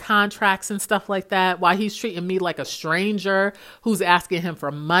adhering to contracts and stuff like that, why he's treating me like a stranger who's asking him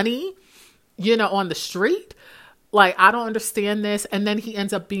for money, on the street. Like, I don't understand this. And then he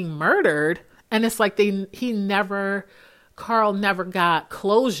ends up being murdered. And it's like Carl never got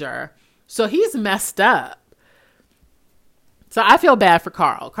closure. So he's messed up. So I feel bad for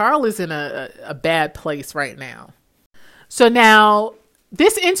Carl. Carl is in a bad place right now. So now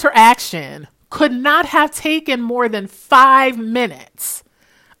this interaction could not have taken more than 5 minutes.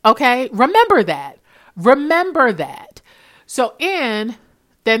 Okay? Remember that. So Ann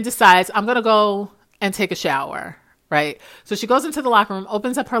then decides, I'm going to go and take a shower, right? So she goes into the locker room,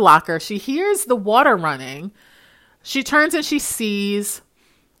 opens up her locker. She hears the water running. She turns and she sees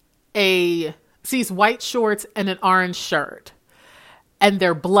white shorts and an orange shirt. And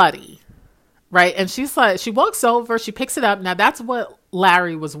they're bloody, right? And she's like, she walks over, she picks it up. Now that's what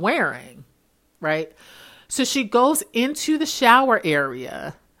Larry was wearing, right? So she goes into the shower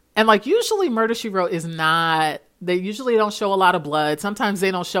area, and like usually Murder, She Wrote they usually don't show a lot of blood. Sometimes they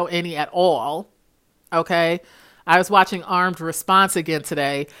don't show any at all. Okay. I was watching Armed Response again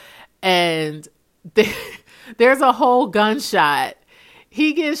today, and there's a whole gunshot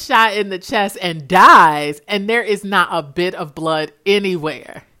He gets shot in the chest and dies, and there is not a bit of blood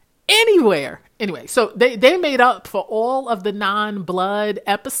anywhere. Anyway, so they made up for all of the non-blood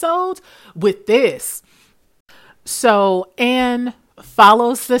episodes with this. So Anne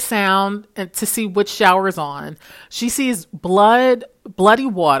follows the sound and to see which shower is on. She sees bloody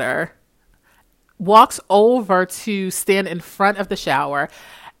water, walks over to stand in front of the shower,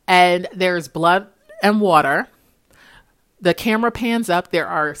 and there's blood and water. The camera pans up. There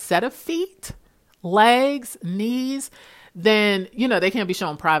are a set of feet, legs, knees. Then, they can't be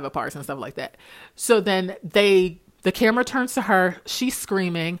showing private parts and stuff like that. So then the camera turns to her. She's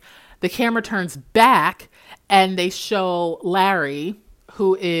screaming. The camera turns back and they show Larry,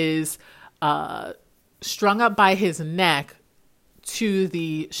 who is strung up by his neck to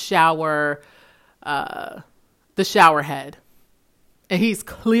the shower head. And he's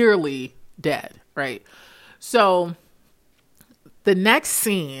clearly dead, right? So the next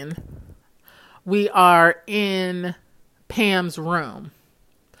scene, we are in Pam's room.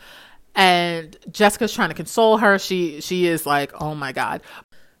 And Jessica's trying to console her. She is like, oh my God.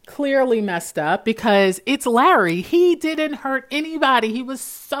 Clearly messed up because it's Larry. He didn't hurt anybody. He was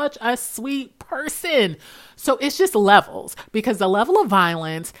such a sweet person. So it's just levels, because the level of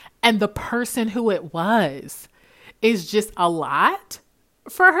violence and the person who it was is just a lot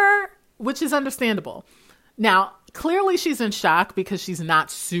for her, which is understandable. Now, clearly she's in shock because she's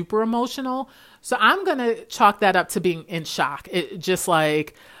not super emotional. So I'm going to chalk that up to being in shock. It just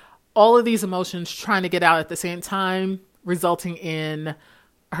like all of these emotions trying to get out at the same time, resulting in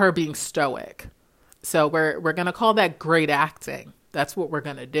her being stoic. So we're going to call that great acting. That's what we're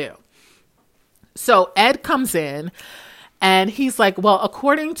going to do. So Ed comes in and he's like, well,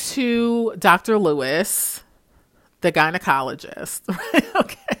 according to Dr. Lewis, the gynecologist,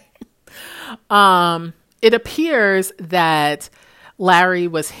 okay. It appears that Larry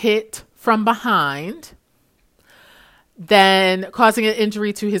was hit from behind, then causing an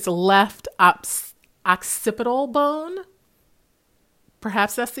injury to his left occipital bone.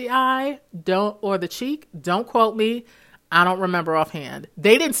 Perhaps that's the eye, or the cheek. Don't quote me. I don't remember offhand.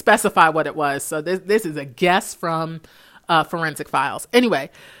 They didn't specify what it was, so this is a guess from Forensic Files.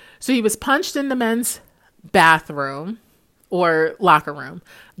 Anyway, so he was punched in the men's bathroom or locker room,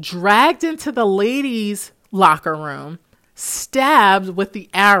 dragged into the ladies' locker room, stabbed with the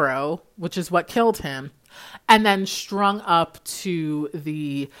arrow, which is what killed him, and then strung up to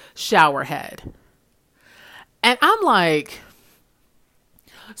the shower head. And I'm like,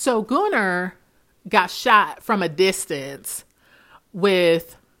 so Gunnar got shot from a distance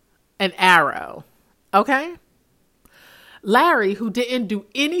with an arrow, okay? Larry, who didn't do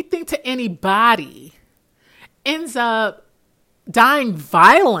anything to anybody, ends up dying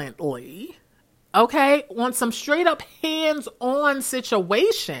violently, okay, on some straight up hands-on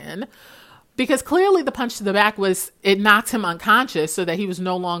situation, because clearly the punch to the back it knocked him unconscious so that he was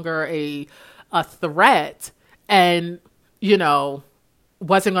no longer a threat and,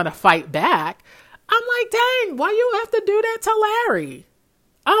 wasn't going to fight back. I'm like, dang, why you have to do that to Larry?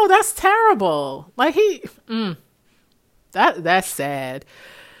 Oh, that's terrible. Like that's sad.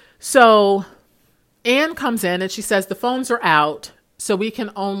 So Anne comes in and she says the phones are out, so we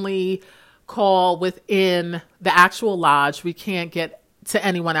can only call within the actual lodge. We can't get to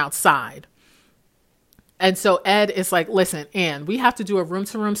anyone outside. And so Ed is like, listen, Anne, we have to do a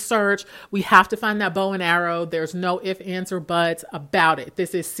room-to-room search. We have to find that bow and arrow. There's no ifs, ands, or buts about it.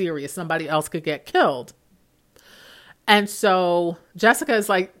 This is serious. Somebody else could get killed. And so Jessica is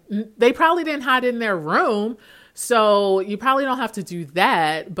like, they probably didn't hide in their room, so you probably don't have to do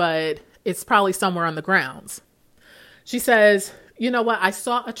that, but it's probably somewhere on the grounds. She says, you know what? I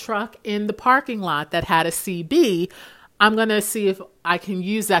saw a truck in the parking lot that had a CB. I'm going to see if I can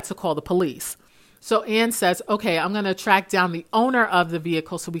use that to call the police. So Anne says, okay, I'm going to track down the owner of the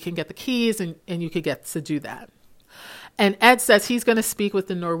vehicle so we can get the keys and you could get to do that. And Ed says he's going to speak with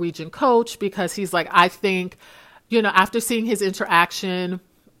the Norwegian coach because he's like, I think, after seeing his interaction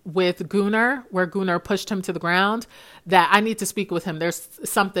with Gunnar, where Gunnar pushed him to the ground, that I need to speak with him. There's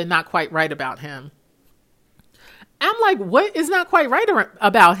something not quite right about him. I'm like, what is not quite right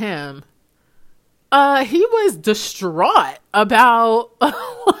about him? He was distraught about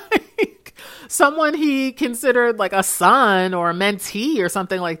someone he considered like a son or a mentee or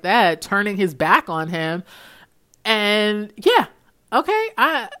something like that, turning his back on him. And yeah, okay,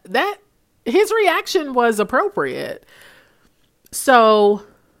 his reaction was appropriate. So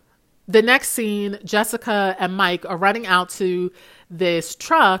the next scene, Jessica and Mike are running out to this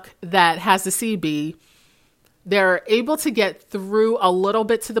truck that has the CB. They're able to get through a little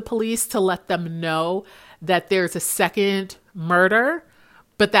bit to the police to let them know that there's a second murder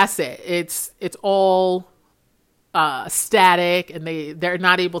but that's it. It's all static, and they're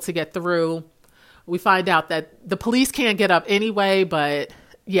not able to get through. We find out that the police can't get up anyway, but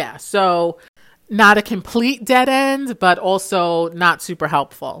yeah, so not a complete dead end, but also not super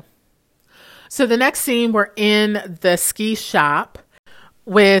helpful. So the next scene, we're in the ski shop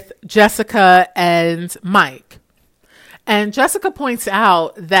with Jessica and Mike. And Jessica points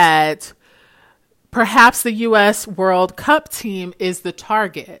out that perhaps the U.S. World Cup team is the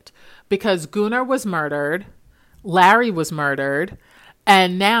target because Gunnar was murdered, Larry was murdered,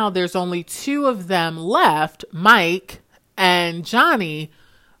 and now there's only two of them left, Mike and Johnny.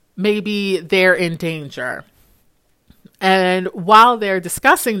 Maybe they're in danger. And while they're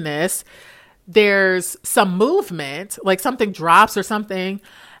discussing this, there's some movement, like something drops or something,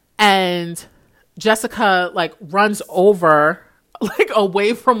 and Jessica like runs over, like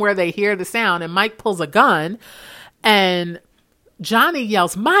away from where they hear the sound, and Mike pulls a gun, and Johnny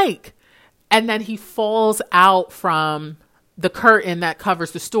yells, "Mike!" And then he falls out from the curtain that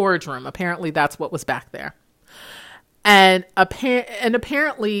covers the storage room. Apparently that's what was back there. And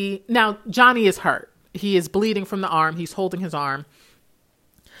apparently now Johnny is hurt. He is bleeding from the arm. He's holding his arm.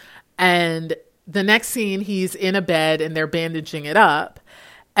 And the next scene, he's in a bed and they're bandaging it up.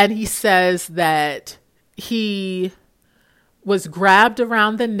 And he says that he was grabbed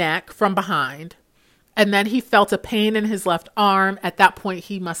around the neck from behind. And then he felt a pain in his left arm. At that point,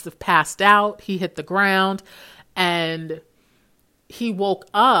 he must have passed out. He hit the ground. And he woke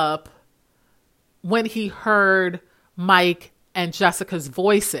up when he heard Mike and Jessica's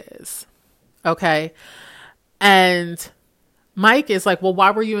voices. Okay. And Mike is like, well,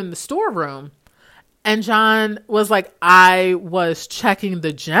 why were you in the storeroom? And John was like, I was checking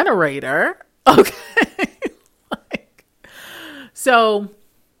the generator. Okay. So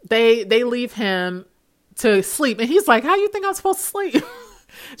they leave him to sleep. And he's like, how do you think I'm supposed to sleep?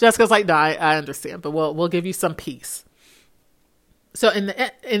 Jessica's like, no, I understand, but we'll give you some peace. So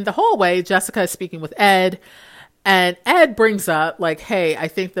in the hallway, Jessica is speaking with Ed, and Ed brings up like, hey, I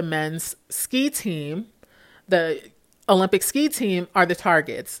think the men's ski team, the Olympic ski team, are the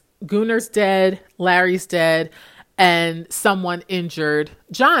targets. Gunnar's dead, Larry's dead, and someone injured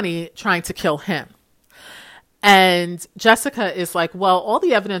Johnny trying to kill him. And Jessica is like, well, all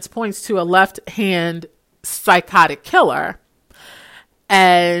the evidence points to a left-hand psychotic killer.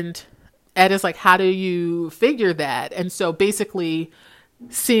 And Ed is like, how do you figure that? And so basically,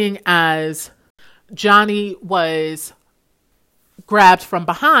 seeing as Johnny was grabbed from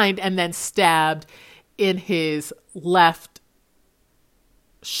behind and then stabbed in his left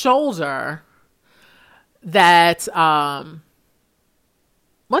shoulder, that, well,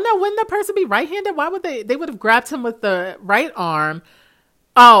 no, wouldn't that person be right-handed? Why would they would have grabbed him with the right arm.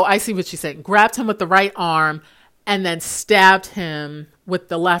 Oh, I see what she's saying. Grabbed him with the right arm and then stabbed him with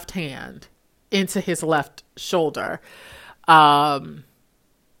the left hand into his left shoulder.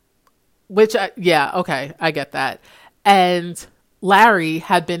 Which, yeah, okay, I get that. And Larry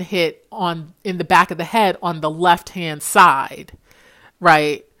had been hit in the back of the head on the left-hand side,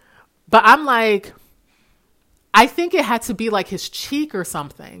 right? But I'm like, I think it had to be like his cheek or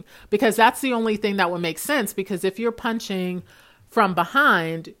something, because that's the only thing that would make sense. Because if you're punching from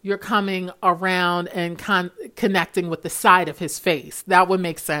behind, you're coming around and connecting with the side of his face. That would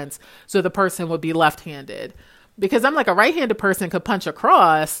make sense. So the person would be left-handed. Because I'm like, a right-handed person could punch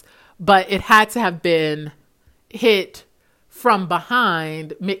across, but it had to have been hit from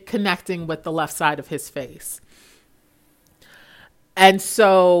behind, connecting with the left side of his face. And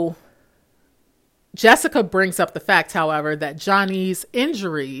so Jessica brings up the fact, however, that Johnny's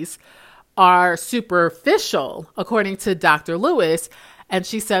injuries are superficial, according to Dr. Lewis. And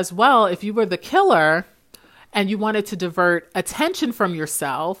she says, well, if you were the killer and you wanted to divert attention from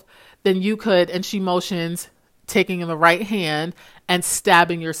yourself, then you could, and she motions taking in the right hand and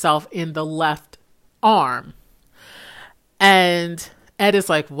stabbing yourself in the left arm. And Ed is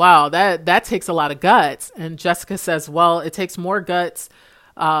like, wow, that takes a lot of guts. And Jessica says, well, it takes more guts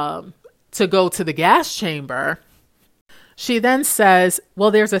to go to the gas chamber. She then says, well,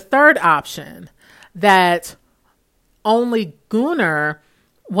 there's a third option, that only Gunnar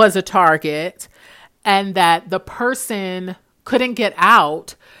was a target and that the person couldn't get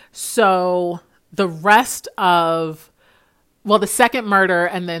out. So the rest of, well, the second murder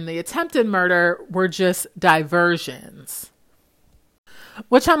and then the attempted murder were just diversions.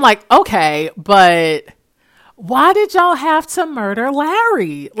 Which I'm like, okay, but why did y'all have to murder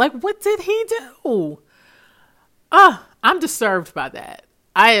Larry? Like, what did he do? I'm disturbed by that.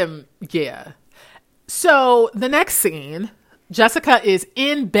 I am, yeah. So the next scene, Jessica is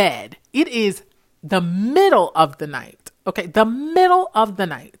in bed. It is the middle of the night. Okay, the middle of the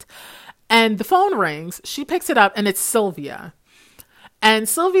night. And the phone rings. She picks it up and it's Sylvia. And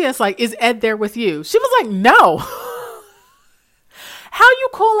Sylvia's like, is Ed there with you? She was like, no. How you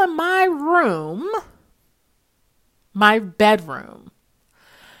calling my room, my bedroom,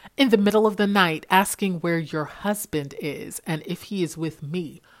 in the middle of the night asking where your husband is and if he is with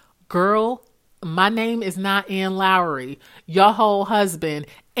me? Girl, my name is not Ann Lowry. Your whole husband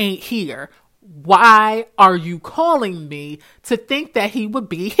ain't here. Why are you calling me to think that he would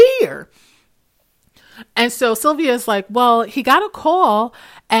be here? And so Sylvia's like, well, he got a call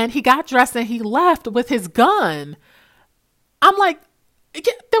and he got dressed and he left with his gun. I'm like,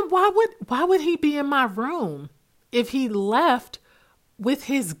 then why would he be in my room if he left with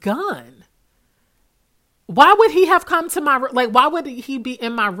his gun? Why would he have come to my room? Like, why would he be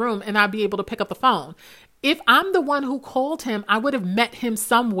in my room and I'd be able to pick up the phone? If I'm the one who called him, I would have met him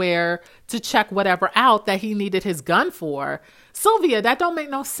somewhere to check whatever out that he needed his gun for. Sylvia, that don't make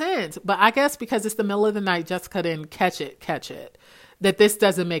no sense. But I guess because it's the middle of the night, Jessica didn't catch it, that this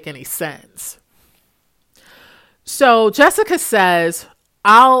doesn't make any sense. So Jessica says,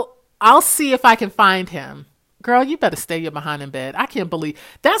 I'll see if I can find him. Girl, you better stay your behind in bed. I can't believe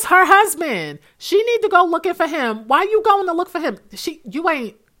that's her husband. She need to go looking for him. Why you going to look for him? You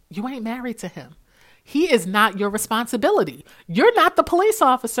ain't married to him. He is not your responsibility. You're not the police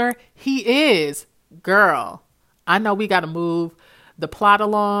officer. He is. Girl, I know we got to move the plot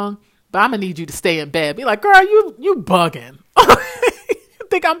along, but I'm going to need you to stay in bed. Be like, girl, you bugging. You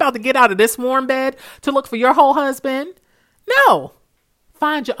think I'm about to get out of this warm bed to look for your whole husband? No.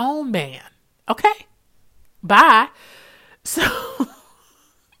 Find your own man. Okay? Bye. So,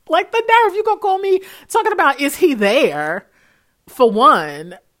 like the nerve, you gonna call me talking about, is he there? For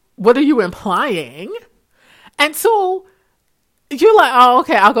one, what are you implying? And so you're like, oh,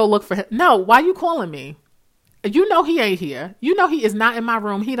 okay, I'll go look for him. No, why you calling me? You know he ain't here. You know he is not in my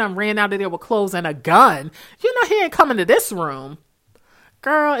room. He done ran out of there with clothes and a gun. You know he ain't coming to this room.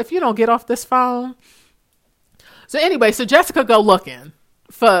 Girl, if you don't get off this phone. So anyway, so Jessica go looking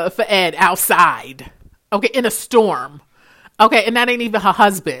for Ed outside. Okay, in a storm. Okay, and that ain't even her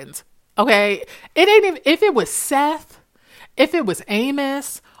husband. Okay, it ain't even, if it was Seth, if it was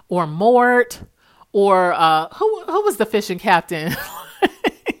Amos or Mort or who was the fishing captain?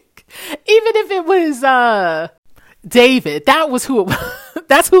 Even if it was David,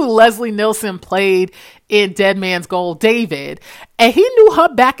 that's who Leslie Nielsen played in Dead Man's Gold, David. And he knew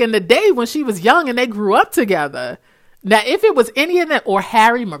her back in the day when she was young and they grew up together. Now, if it was any of them, or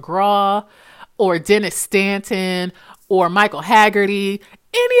Harry McGraw, or Dennis Stanton, or Michael Haggerty,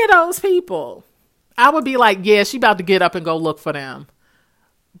 any of those people, I would be like, yeah, she about to get up and go look for them.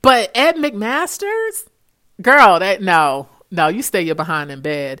 But Ed McMasters, girl, no, you stay your behind in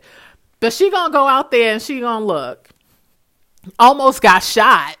bed. But she gonna go out there and she gonna look. Almost got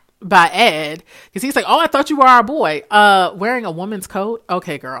shot by Ed because he's like, oh, I thought you were our boy. Wearing a woman's coat.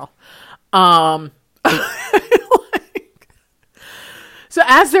 Okay, girl. So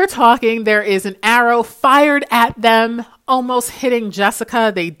as they're talking, there is an arrow fired at them, almost hitting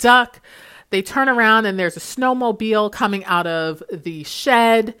Jessica. They duck. They turn around and there's a snowmobile coming out of the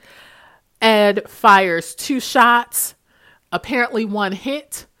shed. Ed fires 2 shots. Apparently one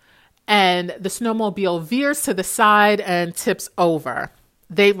hit. And the snowmobile veers to the side and tips over.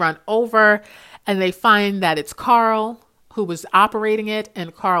 They run over and they find that it's Carl who was operating it,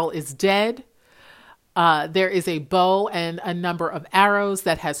 and Carl is dead. There is a bow and a number of arrows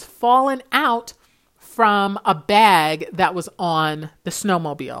that has fallen out from a bag that was on the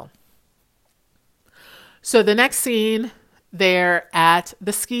snowmobile. So the next scene, they're at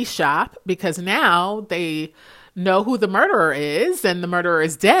the ski shop because now they know who the murderer is and the murderer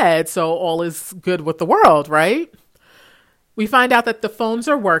is dead. So all is good with the world, right? We find out that the phones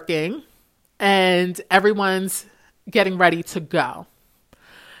are working and everyone's getting ready to go.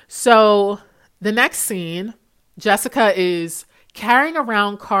 So the next scene, Jessica is carrying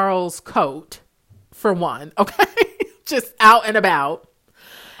around Carl's coat, for one, okay? Just out and about.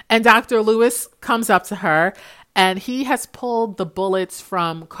 And Dr. Lewis comes up to her and he has pulled the bullets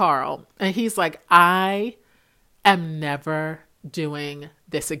from Carl. And he's like, I am never doing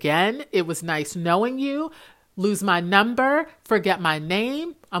this again. It was nice knowing you. Lose my number, forget my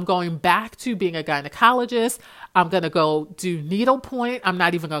name. I'm going back to being a gynecologist. I'm going to go do needlepoint. I'm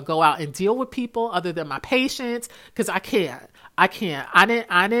not even going to go out and deal with people other than my patients because I can't. I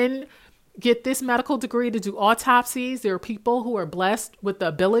didn't get this medical degree to do autopsies. There are people who are blessed with the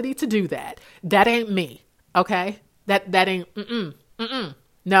ability to do that. That ain't me. Okay? That ain't,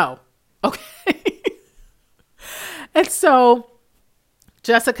 no. Okay? And so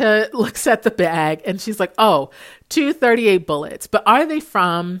Jessica looks at the bag and she's like, oh, 238 bullets, but are they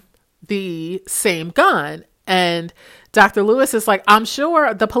from the same gun? And Dr. Lewis is like, I'm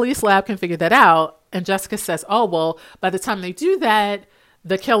sure the police lab can figure that out. And Jessica says, oh, well, by the time they do that,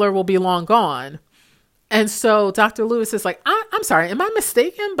 the killer will be long gone. And so Dr. Lewis is like, I'm sorry, am I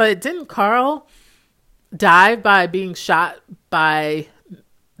mistaken? But didn't Carl die by being shot by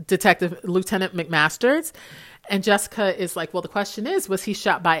Lieutenant McMasters? And Jessica is like, well, the question is, was he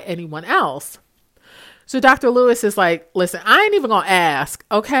shot by anyone else? So Dr. Lewis is like, listen, I ain't even going to ask,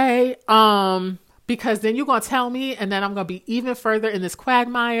 okay? Because then you're going to tell me, and then I'm going to be even further in this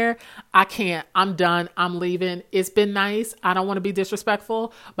quagmire. I can't. I'm done. I'm leaving. It's been nice. I don't want to be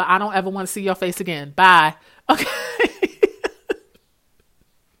disrespectful, but I don't ever want to see your face again. Bye. Okay.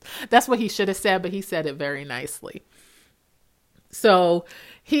 That's what he should have said, but he said it very nicely. So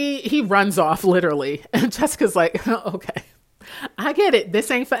he runs off literally. And Jessica's like, okay, I get it.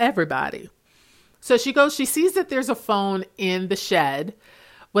 This ain't for everybody. So she goes, she sees that there's a phone in the shed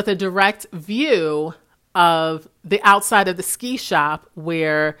with a direct view of the outside of the ski shop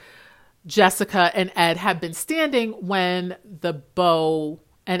where Jessica and Ed had been standing when the bow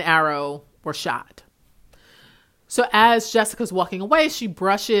and arrow were shot. So as Jessica's walking away, she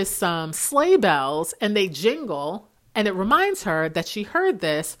brushes some sleigh bells and they jingle, and it reminds her that she heard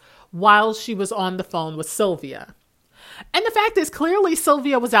this while she was on the phone with Sylvia. And the fact is, clearly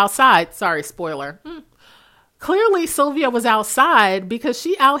Sylvia was outside. Sorry, spoiler. Clearly Sylvia was outside because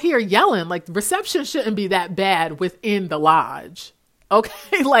she out here yelling. Like, reception shouldn't be that bad within the lodge.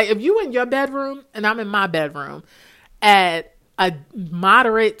 Okay? Like, if you in your bedroom and I'm in my bedroom at a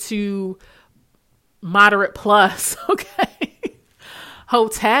moderate to moderate plus, okay,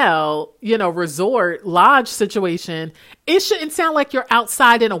 hotel, resort, lodge situation, it shouldn't sound like you're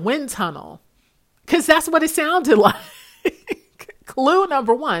outside in a wind tunnel. Because that's what it sounded like. Clue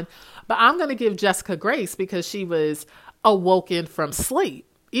number one. But I'm going to give Jessica grace because she was awoken from sleep,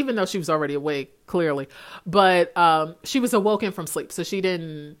 even though she was already awake, clearly. But she was awoken from sleep. So she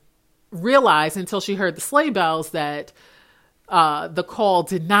didn't realize until she heard the sleigh bells that the call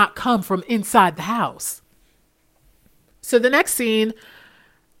did not come from inside the house. So the next scene,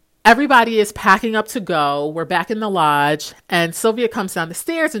 everybody is packing up to go. We're back in the lodge and Sylvia comes down the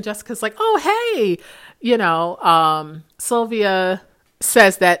stairs and Jessica's like, oh, hey, Sylvia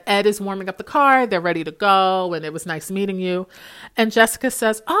says that Ed is warming up the car. They're ready to go. And it was nice meeting you. And Jessica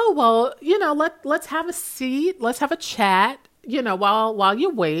says, oh, well, let's have a seat. Let's have a chat, while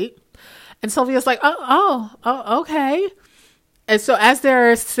you wait. And Sylvia's like, oh, okay. And so as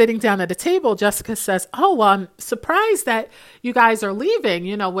they're sitting down at a table, Jessica says, oh, well, I'm surprised that you guys are leaving,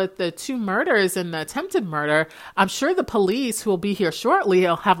 with the 2 murders and the attempted murder. I'm sure the police who will be here shortly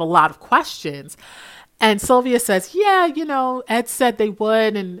will have a lot of questions. And Sylvia says, yeah, Ed said they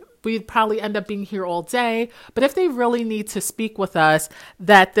would, and we'd probably end up being here all day. But if they really need to speak with us,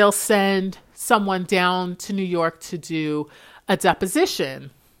 that they'll send someone down to New York to do a deposition.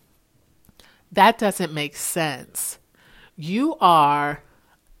 That doesn't make sense. You are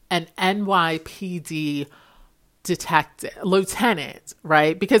an NYPD lieutenant,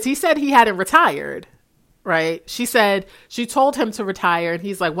 right? Because he said he hadn't retired. Right? She told him to retire and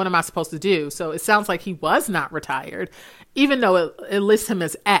he's like, what am I supposed to do? So it sounds like he was not retired, even though it lists him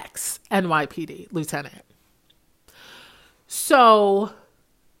as ex-NYPD lieutenant. So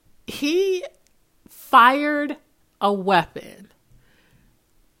he fired a weapon,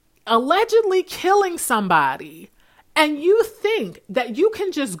 allegedly killing somebody. And you think that you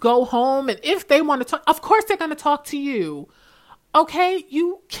can just go home and if they want to talk, of course they're going to talk to you. Okay?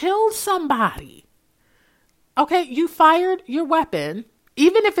 You killed somebody. Okay, you fired your weapon.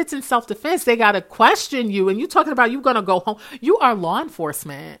 Even if it's in self-defense, they got to question you. And you're talking about you're going to go home. You are law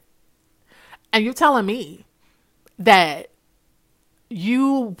enforcement. And you're telling me that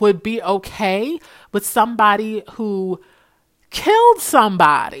you would be okay with somebody who killed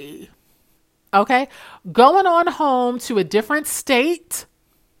somebody. Okay, going on home to a different state,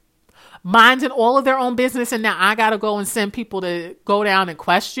 minding all of their own business. And now I got to go and send people to go down and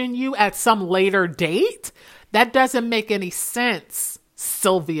question you at some later date. That doesn't make any sense,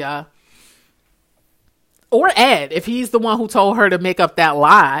 Sylvia. Or Ed, if he's the one who told her to make up that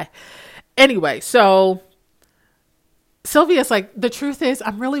lie. Anyway, so Sylvia's like, the truth is,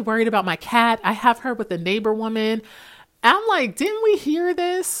 I'm really worried about my cat. I have her with a neighbor woman. I'm like, didn't we hear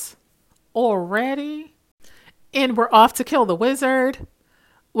this already? And we're off to kill the wizard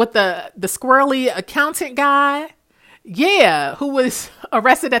with the squirrely accountant guy. Yeah, who was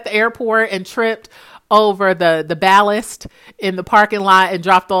arrested at the airport and tripped over the ballast in the parking lot and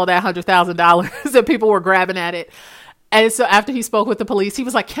dropped all that $100,000 and people were grabbing at it. And so after he spoke with the police, he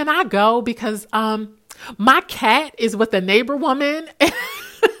was like, can I go? Because my cat is with a neighbor woman.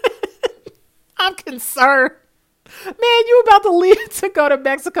 I'm concerned. Man, you about to leave to go to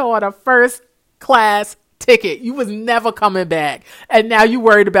Mexico on a first class ticket. You was never coming back. And now you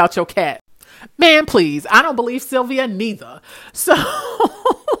worried about your cat. Man, please. I don't believe Sylvia neither. So,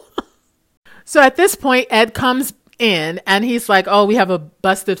 so at this point, Ed comes in and he's like, oh, we have a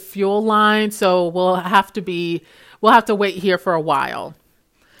busted fuel line. So we'll have to wait here for a while.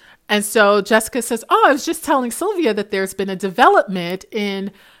 And so Jessica says, oh, I was just telling Sylvia that there's been a development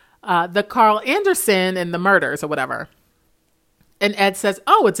in the Carl Anderson and the murders or whatever. And Ed says,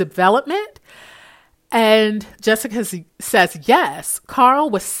 oh, a development? And Jessica says, yes,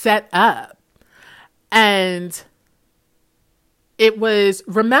 Carl was set up. And it was,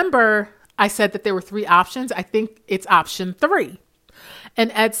 remember, I said that there were 3 options. I think it's option 3.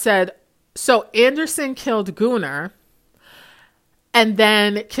 And Ed said, so Anderson killed Gunnar and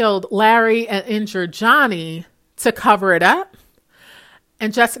then killed Larry and injured Johnny to cover it up.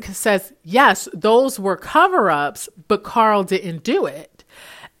 And Jessica says, yes, those were cover-ups, but Carl didn't do it.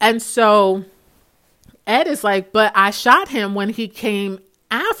 And so Ed is like, but I shot him when he came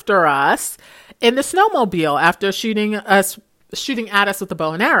after us in the snowmobile after shooting at us with a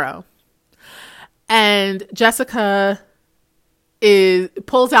bow and arrow. And Jessica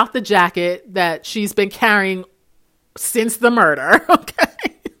pulls out the jacket that she's been carrying since the murder.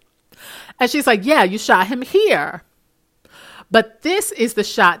 Okay. And she's like, yeah, you shot him here. But this is the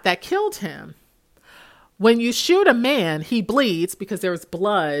shot that killed him. When you shoot a man, he bleeds because there was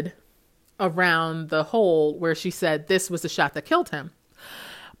blood around the hole where she said this was the shot that killed him.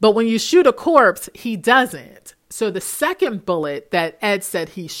 But when you shoot a corpse, he doesn't. So the second bullet that Ed said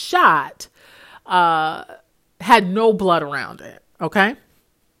he shot had no blood around it. Okay.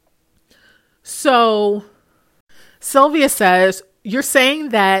 So Sylvia says, you're saying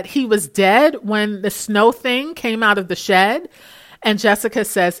that he was dead when the snow thing came out of the shed? And Jessica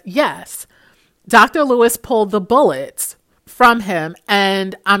says, yes. Dr. Lewis pulled the bullets from him.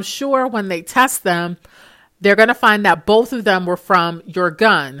 And I'm sure when they test them, they're going to find that both of them were from your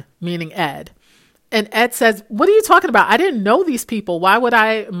gun, meaning Ed. And Ed says, what are you talking about? I didn't know these people. Why would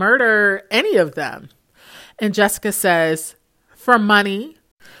I murder any of them? And Jessica says, for money,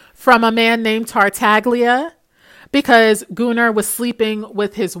 from a man named Tartaglia, because Gunnar was sleeping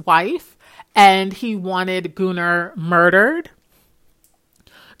with his wife and he wanted Gunnar murdered.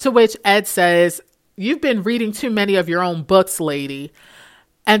 To which Ed says, you've been reading too many of your own books, lady.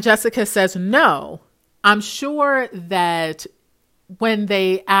 And Jessica says, no, I'm sure that when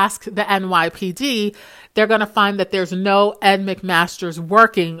they ask the NYPD, they're going to find that there's no Ed McMasters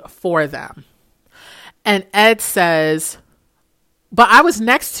working for them. And Ed says, but I was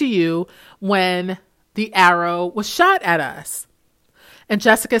next to you when the arrow was shot at us. And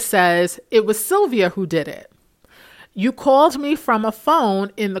Jessica says, it was Sylvia who did it. You called me from a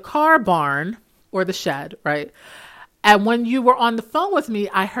phone in the car barn or the shed, right? And when you were on the phone with me,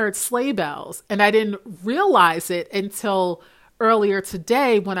 I heard sleigh bells and I didn't realize it until earlier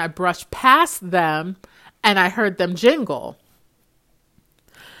today when I brushed past them and I heard them jingle.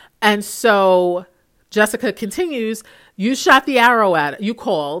 And so Jessica continues, you shot the arrow at it. You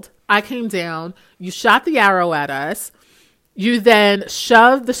called. I came down. You shot the arrow at us. You then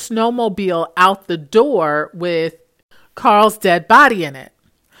shoved the snowmobile out the door with Carl's dead body in it.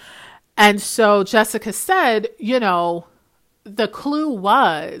 And so Jessica said, the clue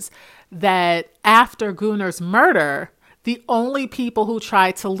was that after Gunnar's murder, the only people who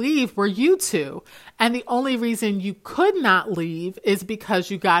tried to leave were you two. And the only reason you could not leave is because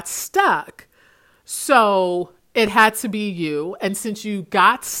you got stuck. So it had to be you. And since you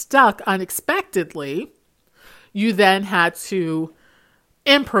got stuck unexpectedly, you then had to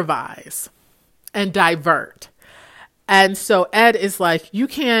improvise and divert. And so Ed is like, you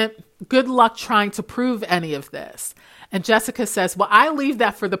can't, good luck trying to prove any of this. And Jessica says, well, I leave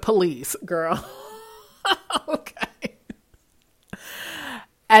that for the police, girl. Okay.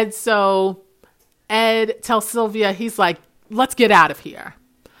 And so Ed tells Sylvia, he's like, let's get out of here.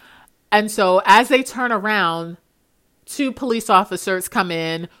 And so as they turn around, 2 police officers come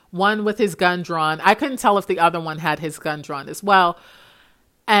in, one with his gun drawn. I couldn't tell if the other one had his gun drawn as well.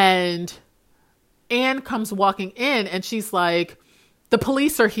 And Anne comes walking in and she's like, the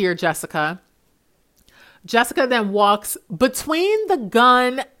police are here, Jessica. Jessica then walks between the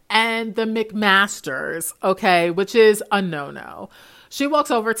gun and the McMasters, okay, which is a no-no. She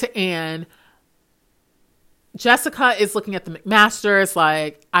walks over to Anne. Jessica is looking at the McMasters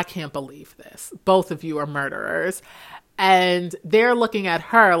like, I can't believe this. Both of you are murderers. And they're looking at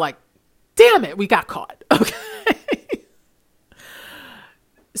her like, damn it, we got caught. Okay.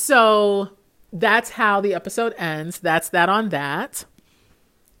 So that's how the episode ends. That's that on that.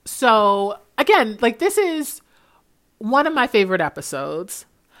 So again, like, this is one of my favorite episodes.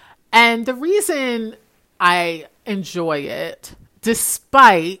 And the reason I enjoy it,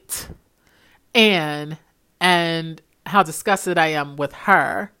 despite Anne and how disgusted I am with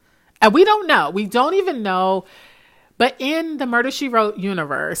her, and we don't even know, but in the Murder, She Wrote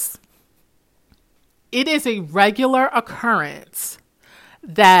universe, it is a regular occurrence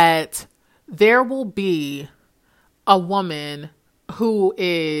that there will be a woman who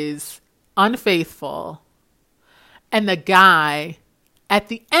is unfaithful, and the guy at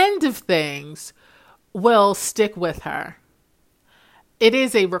the end of things will stick with her. It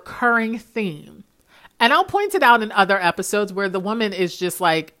is a recurring theme. And I'll point it out in other episodes where the woman is just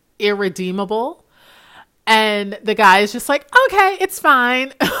like irredeemable and the guy is just like, okay, it's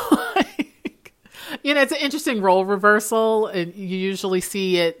fine. Like, it's an interesting role reversal, and you usually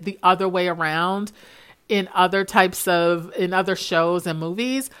see it the other way around in other shows and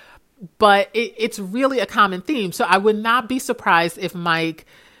movies, but it's really a common theme. So I would not be surprised if Mike,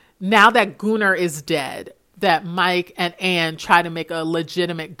 now that Gunnar is dead, that Mike and Anne try to make a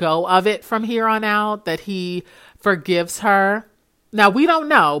legitimate go of it from here on out, that he forgives her. Now, we don't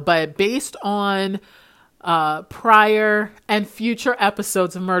know, but based on prior and future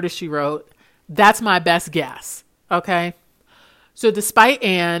episodes of Murder, She Wrote, that's my best guess. Okay. So despite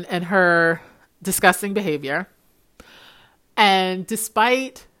Anne and her disgusting behavior, and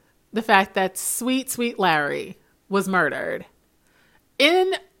despite the fact that sweet, sweet Larry was murdered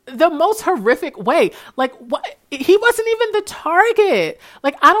in the most horrific way, like, what? He wasn't even the target.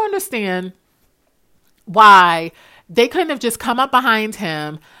 Like, I don't understand why they couldn't have just come up behind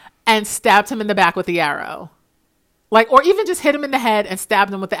him and stabbed him in the back with the arrow. Like, or even just hit him in the head and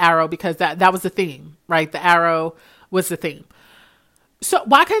stabbed him with the arrow, because that was the theme, right? The arrow was the theme. So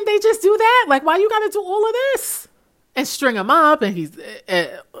why couldn't they just do that? Like, why you got to do all of this and string him up? And he's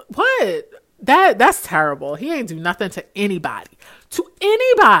what? That's terrible. He ain't do nothing to anybody. To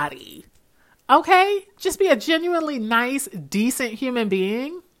anybody. Okay? Just be a genuinely nice, decent human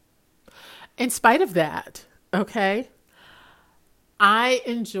being. In spite of that, okay? I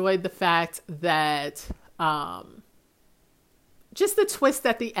enjoyed the fact that just the twist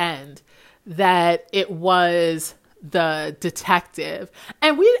at the end, that it was the detective.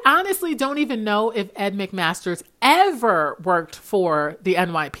 And we honestly don't even know if Ed McMasters ever worked for the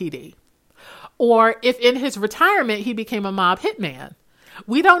NYPD, or if in his retirement he became a mob hitman.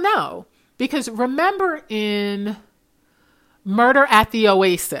 We don't know, because remember in Murder at the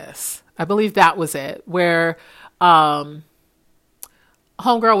Oasis, I believe that was it, where homegirl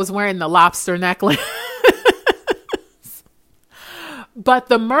was wearing the lobster necklace. But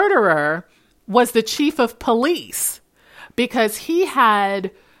the murderer was the chief of police, because he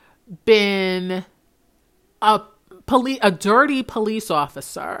had been a dirty police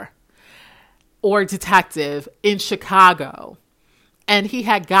officer or detective in Chicago. And he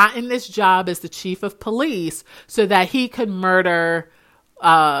had gotten this job as the chief of police so that he could murder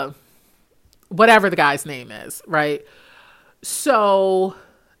whatever the guy's name is, right? So,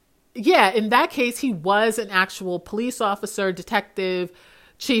 yeah, in that case, he was an actual police officer, detective,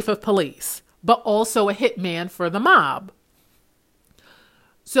 chief of police, but also a hitman for the mob.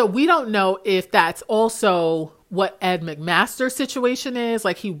 So we don't know if that's also what Ed McMaster's situation is.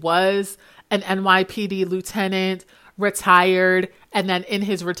 Like, he was an NYPD lieutenant, retired, and then in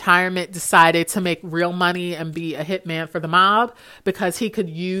his retirement decided to make real money and be a hitman for the mob, because he could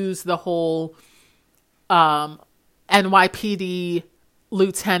use the whole NYPD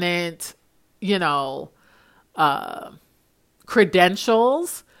lieutenant,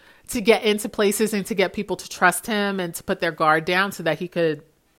 credentials to get into places and to get people to trust him and to put their guard down so that he could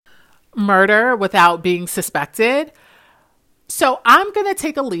murder without being suspected. So I'm going to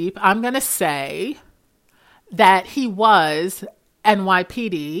take a leap. I'm going to say that he was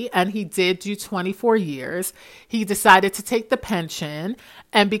NYPD and he did do 24 years. He decided to take the pension,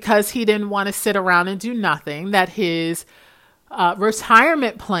 and because he didn't want to sit around and do nothing, that his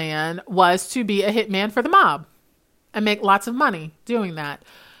retirement plan was to be a hitman for the mob and make lots of money doing that.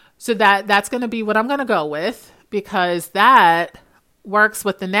 So that's going to be what I'm going to go with, because that works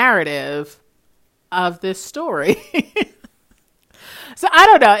with the narrative of this story. So I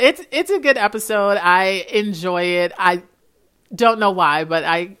don't know. It's a good episode. I enjoy it. I don't know why, but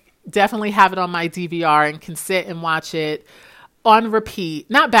I definitely have it on my DVR and can sit and watch it on repeat,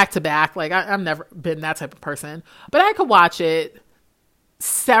 not back to back. Like, I've never been that type of person, but I could watch it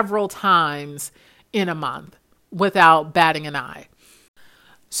several times in a month without batting an eye.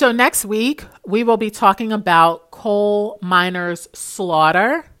 So next week, we will be talking about coal miners'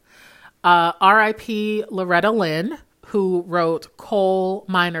 slaughter. R.I.P. Loretta Lynn, who wrote Coal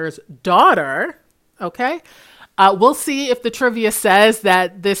Miner's Daughter. Okay. We'll see if the trivia says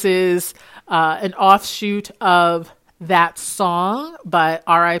that this is an offshoot of that song, but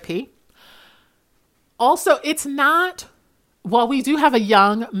R.I.P. Also, it's not, well, we do have a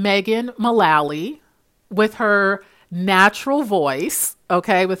young Megan Mullally with her natural voice,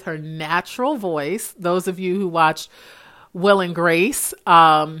 okay, with her natural voice. Those of you who watched Will and Grace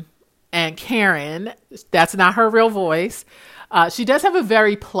and Karen, that's not her real voice. She does have a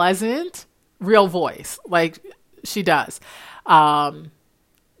very pleasant real voice, like she does.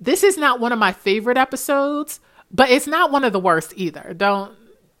 This is not one of my favorite episodes, but it's not one of the worst either. Don't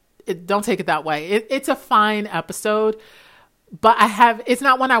take it that way. It's a fine episode, but it's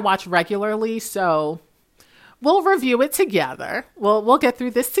not one I watch regularly, so we'll review it together. We'll get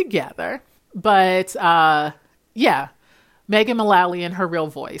through this together. But yeah, Megan Mullally and her real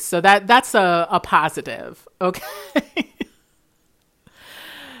voice. So that's a positive. Okay.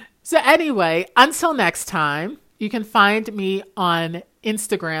 So anyway, until next time, you can find me on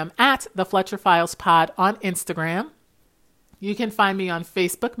Instagram at the Fletcher Files Pod on Instagram. You can find me on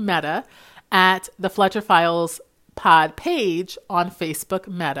Facebook Meta at the Fletcher Files Pod page on Facebook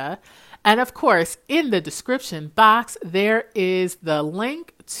Meta. And of course, in the description box, there is the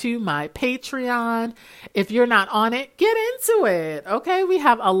link to my Patreon. If you're not on it, get into it. Okay, we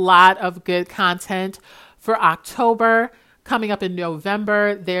have a lot of good content for October. Coming up in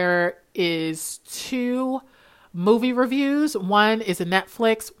November, there is 2 movie reviews. One is a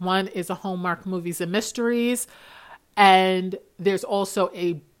Netflix, one is a Hallmark Movies and Mysteries. And there's also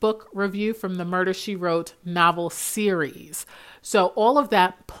a book review from the Murder, She Wrote novel series. So all of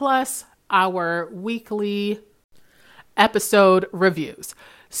that plus our weekly episode reviews.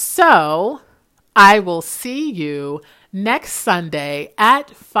 So I will see you next Sunday at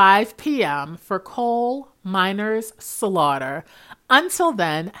 5 p.m. for Coal Miners' Slaughter. Until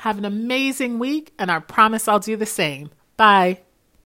then, have an amazing week, and I promise I'll do the same. Bye.